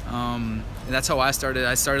done. And that's how I started.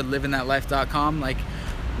 I started livingthatlife.com like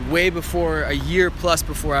way before, a year plus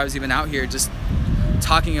before I was even out here, just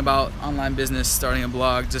talking about online business, starting a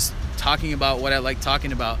blog, just talking about what I like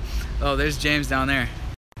talking about. Oh, there's James down there.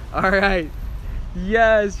 All right.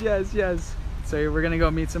 Yes. So we're gonna go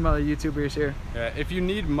meet some other YouTubers here. yeah, if you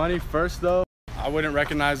need money first though, I wouldn't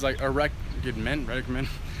recommend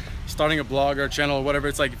starting a blog or a channel or whatever.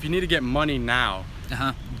 It's like if you need to get money now,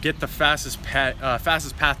 get the fastest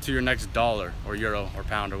path to your next dollar or euro or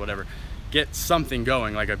pound or whatever. Get something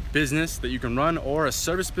going, like a business that you can run, or a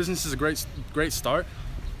service business is a great start,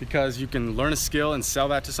 because you can learn a skill and sell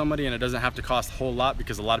that to somebody, and it doesn't have to cost a whole lot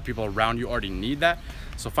because a lot of people around you already need that.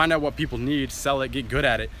 So find out what people need, sell it, get good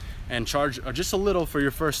at it, and charge just a little for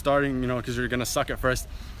your first starting, you know, because you're gonna suck at first,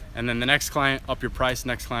 and then the next client, up your price,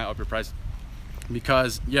 next client, up your price.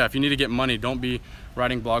 Because yeah, if you need to get money, don't be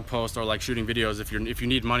writing blog posts or like shooting videos if you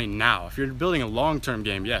need money now. If you're building a long-term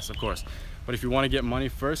game, yes, of course. But if you want to get money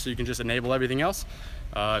first so you can just enable everything else,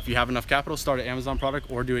 if you have enough capital, start an Amazon product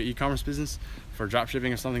or do an e-commerce business for drop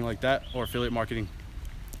shipping or something like that, or affiliate marketing.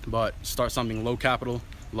 But start something low capital,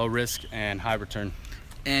 low risk, and high return.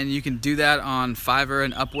 And you can do that on Fiverr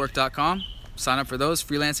and Upwork.com. Sign up for those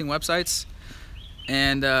freelancing websites.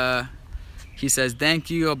 And he says, thank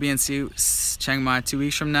you. I'll be in Chiang Mai 2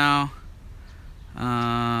 weeks from now.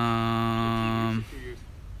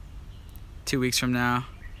 2 weeks from now.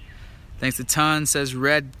 Thanks a ton, says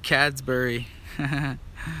Red Cadsbury.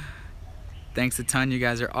 Thanks a ton, you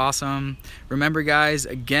guys are awesome. Remember guys,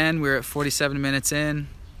 again, we're at 47 minutes in.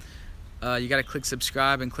 You gotta click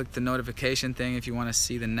subscribe and click the notification thing if you wanna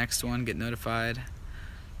see the next one, get notified.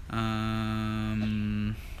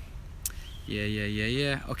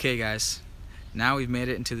 Yeah. Okay guys, now we've made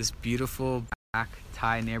it into this beautiful back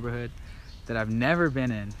Thai neighborhood that I've never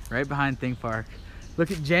been in, right behind Think Park. Look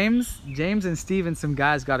at James and Steve and some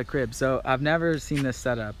guys got a crib. So I've never seen this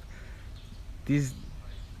setup. These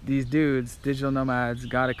dudes, digital nomads,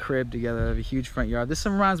 got a crib together. They have a huge front yard. This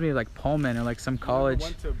reminds me of like Pullman or like some college. You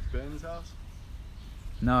went to Ben's house?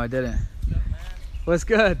 No, I didn't. What's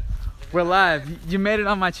good? We're live. You made it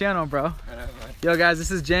on my channel, bro. Yo guys, this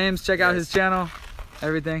is James. Check out his channel.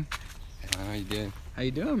 Everything. How you doing? How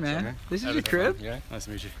you doing, man? Okay. This is your crib? Yeah. Nice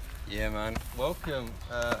to meet you. Yeah, man. Welcome,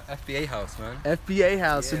 FBA house, man. FBA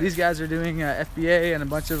house. So Yeah. these guys are doing FBA and a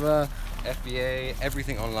bunch of FBA,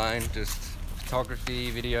 everything online, just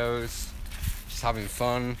photography, videos, just having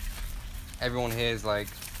fun. Everyone here is like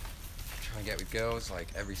trying to get with girls like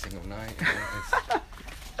every single night. You know,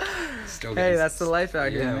 it's still Hey, that's the life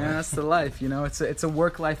out here, Yeah, man. man. That's the life. You know, it's a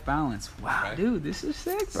work-life balance. Wow, Right. dude, this is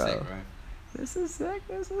sick, bro. Sick, right? This is sick.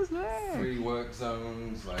 This is sick. 3 work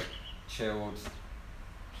zones, like chilled,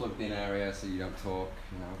 plugged in area so you don't talk,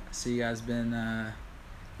 you know. So you guys been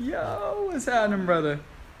yo, what's happening, brother?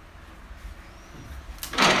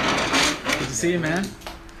 Good to see you, man.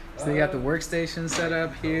 So they got the workstation set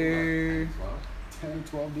up here. 10,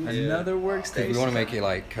 12 dudes. Another workstation. We want to make it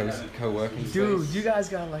like co-working space. Dude, you guys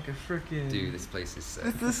got like a freaking. Dude, this place is sick.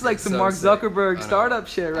 This is like some So Mark sick. Zuckerberg I know. startup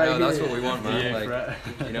shit right I know, that's here. what we want, man. Yeah, like, right.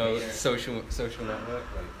 you know, social network.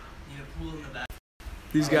 Like,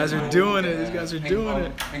 These guys are doing it. These guys are doing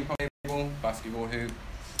it. Ping pong table, basketball hoop.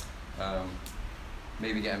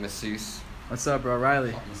 Maybe get a masseuse. What's up, bro?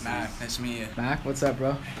 Riley. Mac, nice to meet you. Mac, what's up,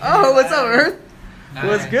 bro? Oh, what's up, Earth?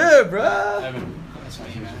 What's good, bro? Nice to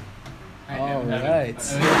meet you, man. All right.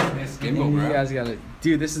 It's gimbal, bro. You guys got it.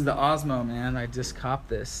 Dude, this is the Osmo, man. I just copped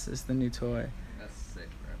this. This is the new toy. That's sick,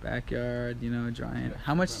 bro. Backyard, you know, drying.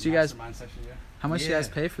 How much do you guys? How much do you guys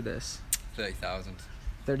Yeah. pay for this? 30,000.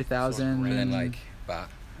 30,000. And then like bat.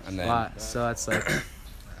 And then lot. So that's like I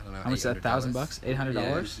don't know. how much is that? $1,000?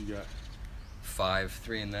 $800? You got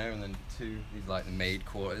 3 in there, and then 2 these like the maid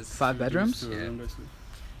quarters. 5 bedrooms? two of them, basically.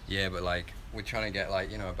 Yeah, but like we're trying to get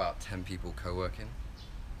like about 10 people co-working,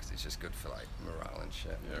 because it's just good for like morale and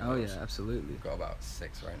shit. Oh yeah, absolutely. We've got about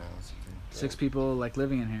 6 right now or something. 6 people like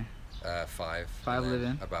living in here. 5. 5 and then live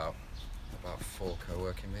in. About 4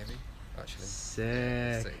 co-working maybe. Actually.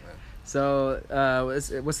 Sick. Sick, man. So,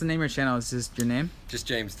 what's the name of your channel? Is this your name? Just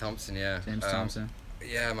James Thompson, yeah. James Thompson.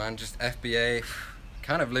 Yeah, man, just FBA.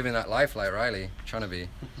 Kind of living that life like Riley, trying to be.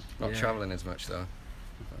 Not Yeah. traveling as much though.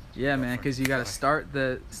 Yeah, man, because you got to Sorry.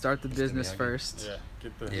 start the business Miyagi. first. Yeah,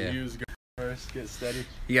 get the Yeah. views going first, get steady.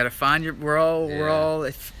 You got to find your. We're all. Yeah.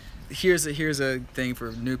 If, here's a thing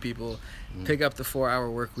for new people. Pick up the 4-hour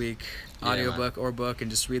work week Yeah, audiobook or book and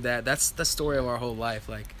just read that. That's the story of our whole life.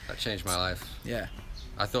 Like, That changed my life. yeah.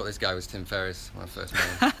 I thought this guy was Tim Ferriss when I first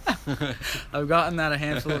met him. I've gotten that a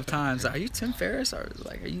handful of times. Are you Tim Ferriss? Or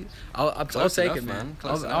like, are you? I'll Close take enough, it, man. man.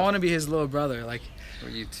 Close I enough. want to be his little brother. Like, Were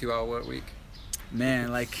you 2-hour work week?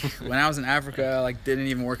 man, like when I was in Africa, I like didn't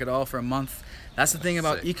even work at all for a month. That's the thing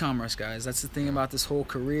about Sick. e-commerce, guys. That's the thing about this whole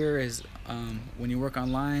career is when you work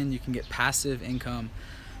online, you can get passive income.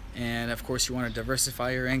 And of course, you want to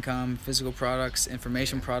diversify your income, physical products,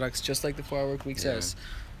 information products, just like the 4-hour work week Yeah. says.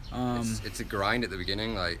 It's a grind at the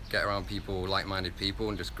beginning, like get around people, like-minded people,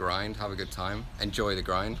 and just grind, have a good time, enjoy the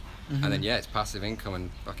grind, and then yeah, it's passive income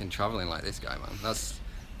and fucking traveling like this guy, man. That's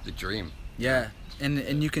the dream. Yeah,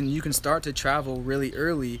 and you can start to travel really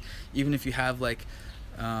early, even if you have like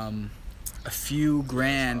a few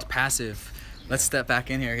grand passive. Let's step back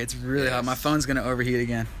in here. It's really hot. My phone's gonna overheat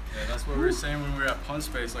again. Yeah, that's what we were saying when we were at Punch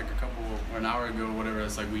Space like an hour ago or whatever.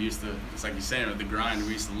 It's like it's like you're saying, the grind.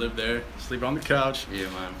 We used to live there, sleep on the couch. Yeah,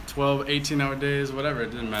 man. 12, 18-hour days, whatever.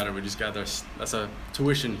 It didn't matter. We just got there. That's a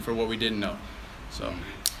tuition for what we didn't know. So.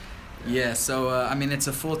 Yeah, so I mean, it's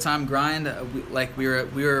a full-time grind. We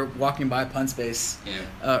were walking by Punch Space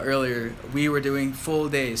earlier. We were doing full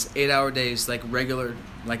days, 8-hour days, like regular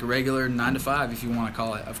 9 to 5, if you want to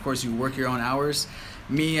call it. Of course, you work your own hours.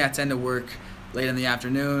 Me, I tend to work late in the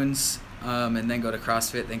afternoons, and then go to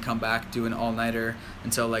CrossFit, then come back, do an all-nighter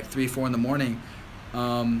until like 3, 4 in the morning.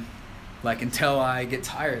 Like until I get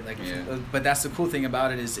tired. But that's the cool thing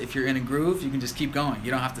about it is if you're in a groove, you can just keep going.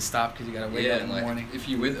 You don't have to stop because you gotta wake up in the morning. If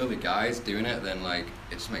you're with other guys doing it, then like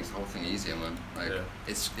it just makes the whole thing easier, man. Like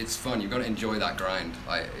it's fun. You've got to enjoy that grind.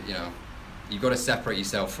 Like you've got to separate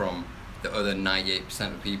yourself from the other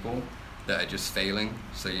 98% of people that are just failing.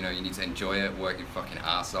 So you need to enjoy it, work your fucking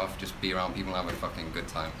ass off, just be around people and have a fucking good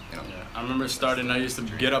time. Yeah, I remember starting. I used to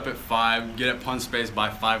get up at 5, get at Punch Space by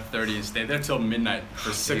 5:30, and stay there till midnight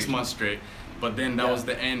for 6 months straight. But then that was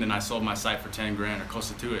the end, and I sold my site for 10 grand or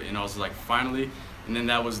closer to it. And I was like, finally. And then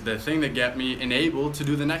that was the thing that got me enabled to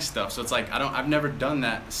do the next stuff. So it's like I've never done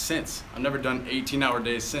that since. I've never done 18-hour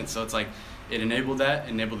days since. So it's like it enabled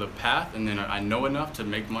the path, and then I know enough to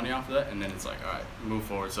make money off of that, and then it's like, all right, move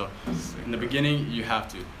forward. So in the beginning, you have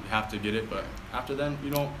to get it, but after then,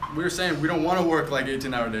 we were saying we don't want to work like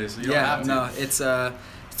 18-hour days, so you don't have to. No, it's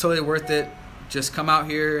totally worth it. Just come out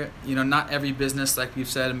here. Not every business, like we've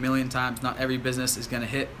said a million times, not every business is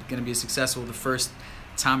gonna be successful the first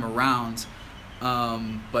time around.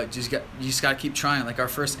 But you just gotta keep trying. Like our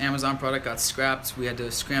first Amazon product got scrapped. We had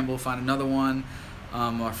to scramble, find another one.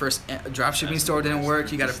 Our first dropshipping store didn't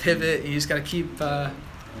work. You got to pivot. You just got to keep. Oh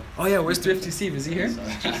yeah, where's Thrifty Steve? Is he here?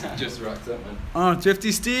 just rocked up, man. Oh,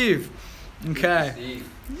 Thrifty Steve. Okay. Steve.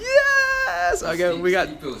 Yes. Okay, we got.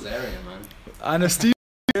 Steve Bill's area, man. I know Steve.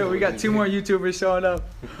 Yeah, we got 2 more YouTubers showing up.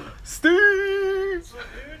 Steve.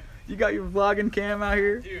 You got your vlogging cam out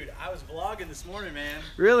here? Dude, I was vlogging this morning, man.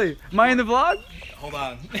 Really? Am I in the vlog? Hold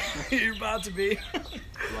on. You're about to be.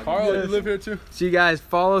 Carl, you live here too? So you guys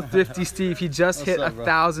follow Thrifty Steve. He just hit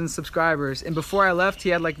 1,000 subscribers, and before I left, he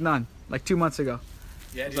had like none, like 2 months ago.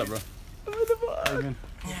 Yeah, What's up, bro?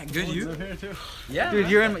 Yeah, good. You? Live here too? Yeah. Dude,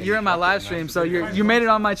 you're in my live stream, so you made it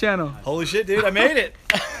on my channel. Holy shit, dude! I made it.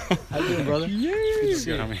 How you doing, brother?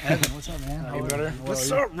 Evan, what's up, man? Hey, brother.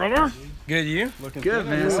 What's up, brother? Good. You? Good,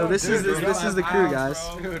 man. So this is the crew, guys.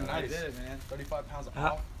 Dude, I did it, man. 35 pounds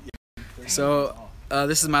off. So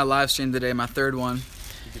this is my live stream today, my 3rd one.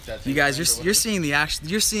 You guys, you're seeing the action.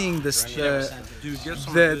 You're seeing this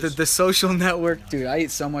the social network, dude. I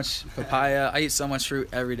eat so much papaya. I eat so much fruit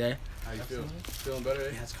every day. How you feel? Feeling better?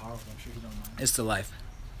 He has Carl, I'm sure he don't mind. It's the life.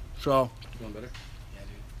 So Feeling better? Yeah,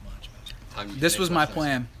 dude, much better. this was my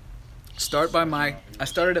plan. I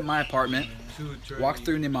started at my apartment, walked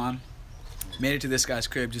through Niman, made it to this guy's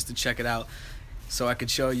crib just to check it out, so I could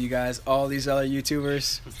show you guys all these other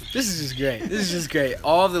YouTubers. This is just great. This is just great.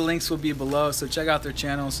 All of the links will be below, so check out their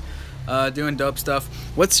channels, doing dope stuff.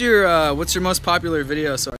 What's your most popular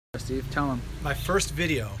video so far, Steve? Tell them. My first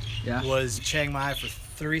video Yeah. was Chiang Mai for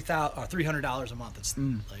 $300 a month. It's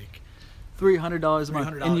like $300 a month,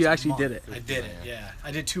 $300 and you a actually month. did it. I did it. Yeah,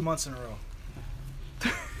 I did 2 months in a row.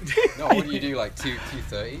 No, what do you do? Like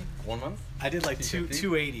 230 1 month? I did like 250?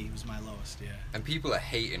 280 was my lowest. Yeah. And people are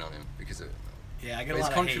hating on him because of it. Yeah, I get But a it's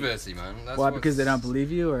lot of hate. controversy, man. That's Why? Because they what's- don't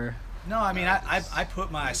believe you, or? No, I mean I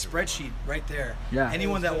put my spreadsheet right there. Yeah.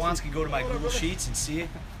 Anyone that wants can go to my Google Sheets and see it.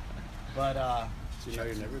 But So you know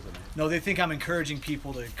your neighbors or no? no, they think I'm encouraging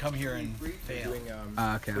people to come here and fail.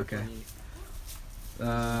 Okay.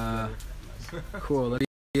 Cool.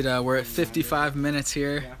 We're at 55 minutes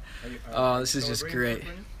here. Oh, this is just great.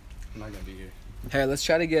 I'm not gonna be here. Hey, let's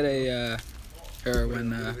try to get or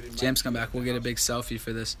when James come back, we'll get a big selfie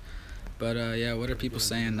for this. But yeah, what are people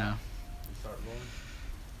saying now?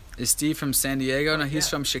 Is Steve from San Diego? No, he's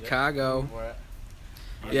from Chicago.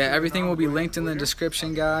 Yeah, everything will be linked in the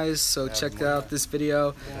description, guys. So check out this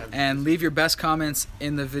video and leave your best comments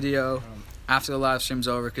in the video after the live stream's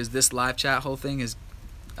over, because this live chat whole thing is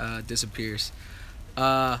disappears.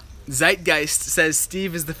 Zeitgeist says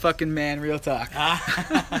Steve is the fucking man. Real talk.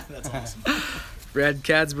 That's awesome. Red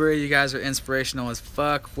Cadsbury, you guys are inspirational as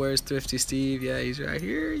fuck. Where's Thrifty Steve? Yeah, he's right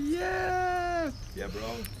here. Yeah. Yeah, bro.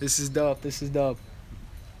 This is dope. This is dope.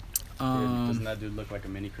 Doesn't that dude look like a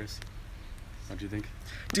mini Chris? Don't you think?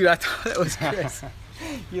 Dude, I thought it was Chris.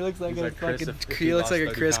 He looks like He's a like Chris fucking. if He he looks like a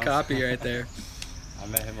lost 30 Chris pounds. copy right there. I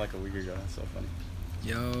met him like a week ago. That's so funny.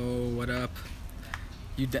 Yo, what up?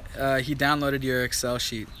 He downloaded your Excel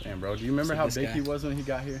sheet. Damn, bro. Do you remember So how this big guy. he was when he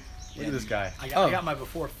got here? Look at this guy. I Oh. got my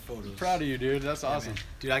before photos. Proud of you, dude. That's Yeah, awesome. man.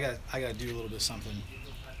 Dude, I gotta do a little bit of something.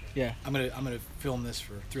 Yeah. I'm gonna film this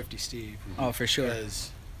for Thrifty Steve. Oh, for sure.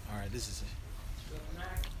 Because, all right, this is it.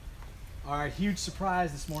 All right, huge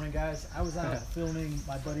surprise this morning, guys. I was out filming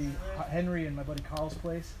my buddy Henry and my buddy Carl's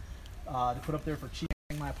place to put up there for Chiang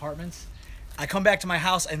Mai Apartments. I come back to my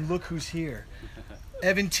house and look who's here.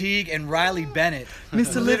 Evan Teague and Riley Bennett.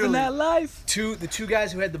 Mr. Living Literally, That Life. the two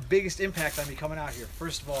guys who had the biggest impact on me coming out here.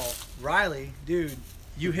 First of all, Riley, dude,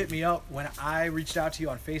 you hit me up when I reached out to you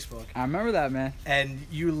on Facebook, I remember that, man. and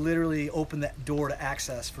you literally opened that door to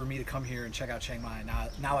access for me to come here and check out Chiang Mai.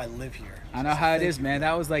 Now I live here. I know how it is, man.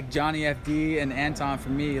 That was like Johnny FD and Anton for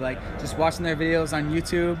me. Like just watching their videos on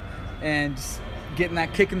YouTube and just getting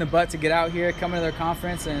that kick in the butt to get out here, coming to their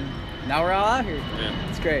conference, and now we're all out here. Yeah.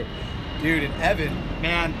 It's great. Dude, and Evan,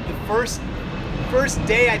 man, the first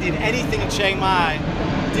day I did anything in Chiang Mai,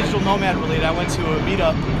 digital nomad related, I went to a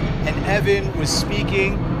meetup, and Evan was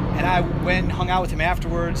speaking, and I went and hung out with him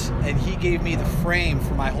afterwards, and he gave me the frame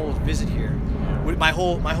for my whole visit here, with my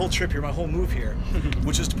whole trip here, my whole move here,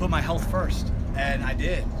 which was to put my health first, and I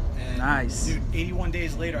did. And Nice. dude. 81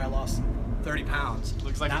 days later, I lost 30 pounds.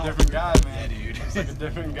 Looks like Now- a different guy, man. Yeah, dude. Looks like a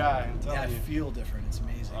different guy. I'm Yeah, I telling you. feel different. It's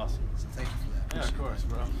amazing. Awesome. So thank you for that. Yeah, of course,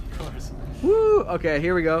 bro. Of course. Woo! Okay,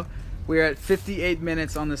 here we go. We're at 58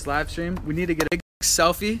 minutes on this live stream. We need to get a big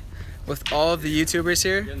selfie with all of the YouTubers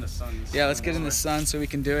here. Get in the sun. Yeah, let's get in the sun so we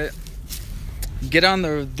can do it. Get on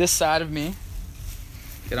this side of me.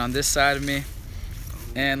 Get on this side of me.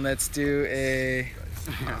 And let's do a...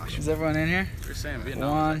 Is everyone in here? You're saying Vietnam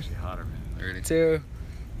One. is actually hotter, man. Really? 2.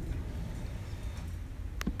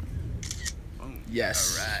 Boom.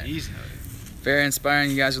 Yes. All right. Easy. Very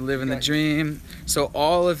inspiring. You guys are living the dream. So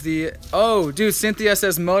all of the... Oh, dude, Cynthia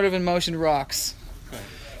says Motive in Motion rocks.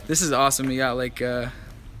 This is awesome. We got like...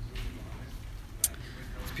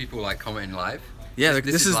 People like commenting live. Yeah,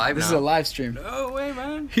 This is live this is now. a live stream. No way,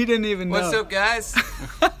 man. He didn't even know. What's up, guys?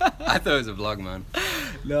 I thought it was a vlog, man.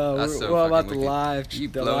 No, That's we're, so we're all about fucking the wicked. live,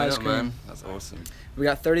 Keep the blowing live up, stream. man. That's awesome. We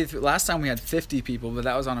got 33. Last time we had 50 people, but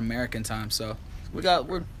that was on American time. So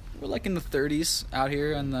we're like in the 30s out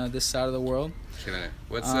here on this side of the world. Killing it.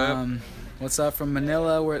 What's up? What's up from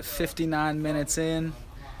Manila? We're at 59 minutes in.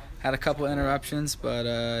 Had a couple interruptions,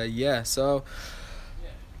 but yeah. So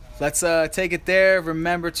let's take it there.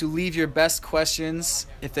 Remember to leave your best questions.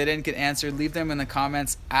 If they didn't get answered, leave them in the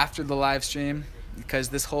comments after the live stream, because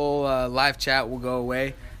this whole live chat will go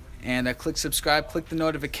away. And click subscribe, click the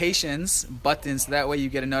notifications button, so that way you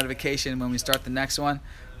get a notification when we start the next one.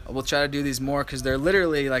 we'll try to do these more because they're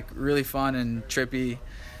literally like really fun and trippy,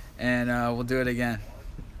 and we'll do it again.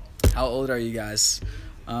 How old are you guys?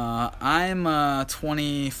 I'm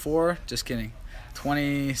 24. Just kidding.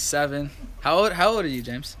 27. How old are you,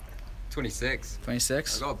 James? 26.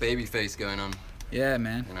 26. I got a baby face going on. Yeah,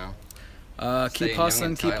 man. You know. Keep Staying hustling.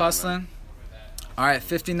 young and Keep tight, hustling. All right,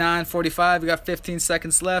 59:45. We got 15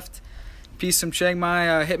 seconds left. Peace from Chiang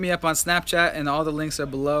Mai. Hit me up on Snapchat, and all the links are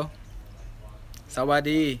below.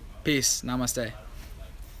 Sawadee. Peace. Namaste.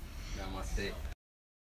 Namaste.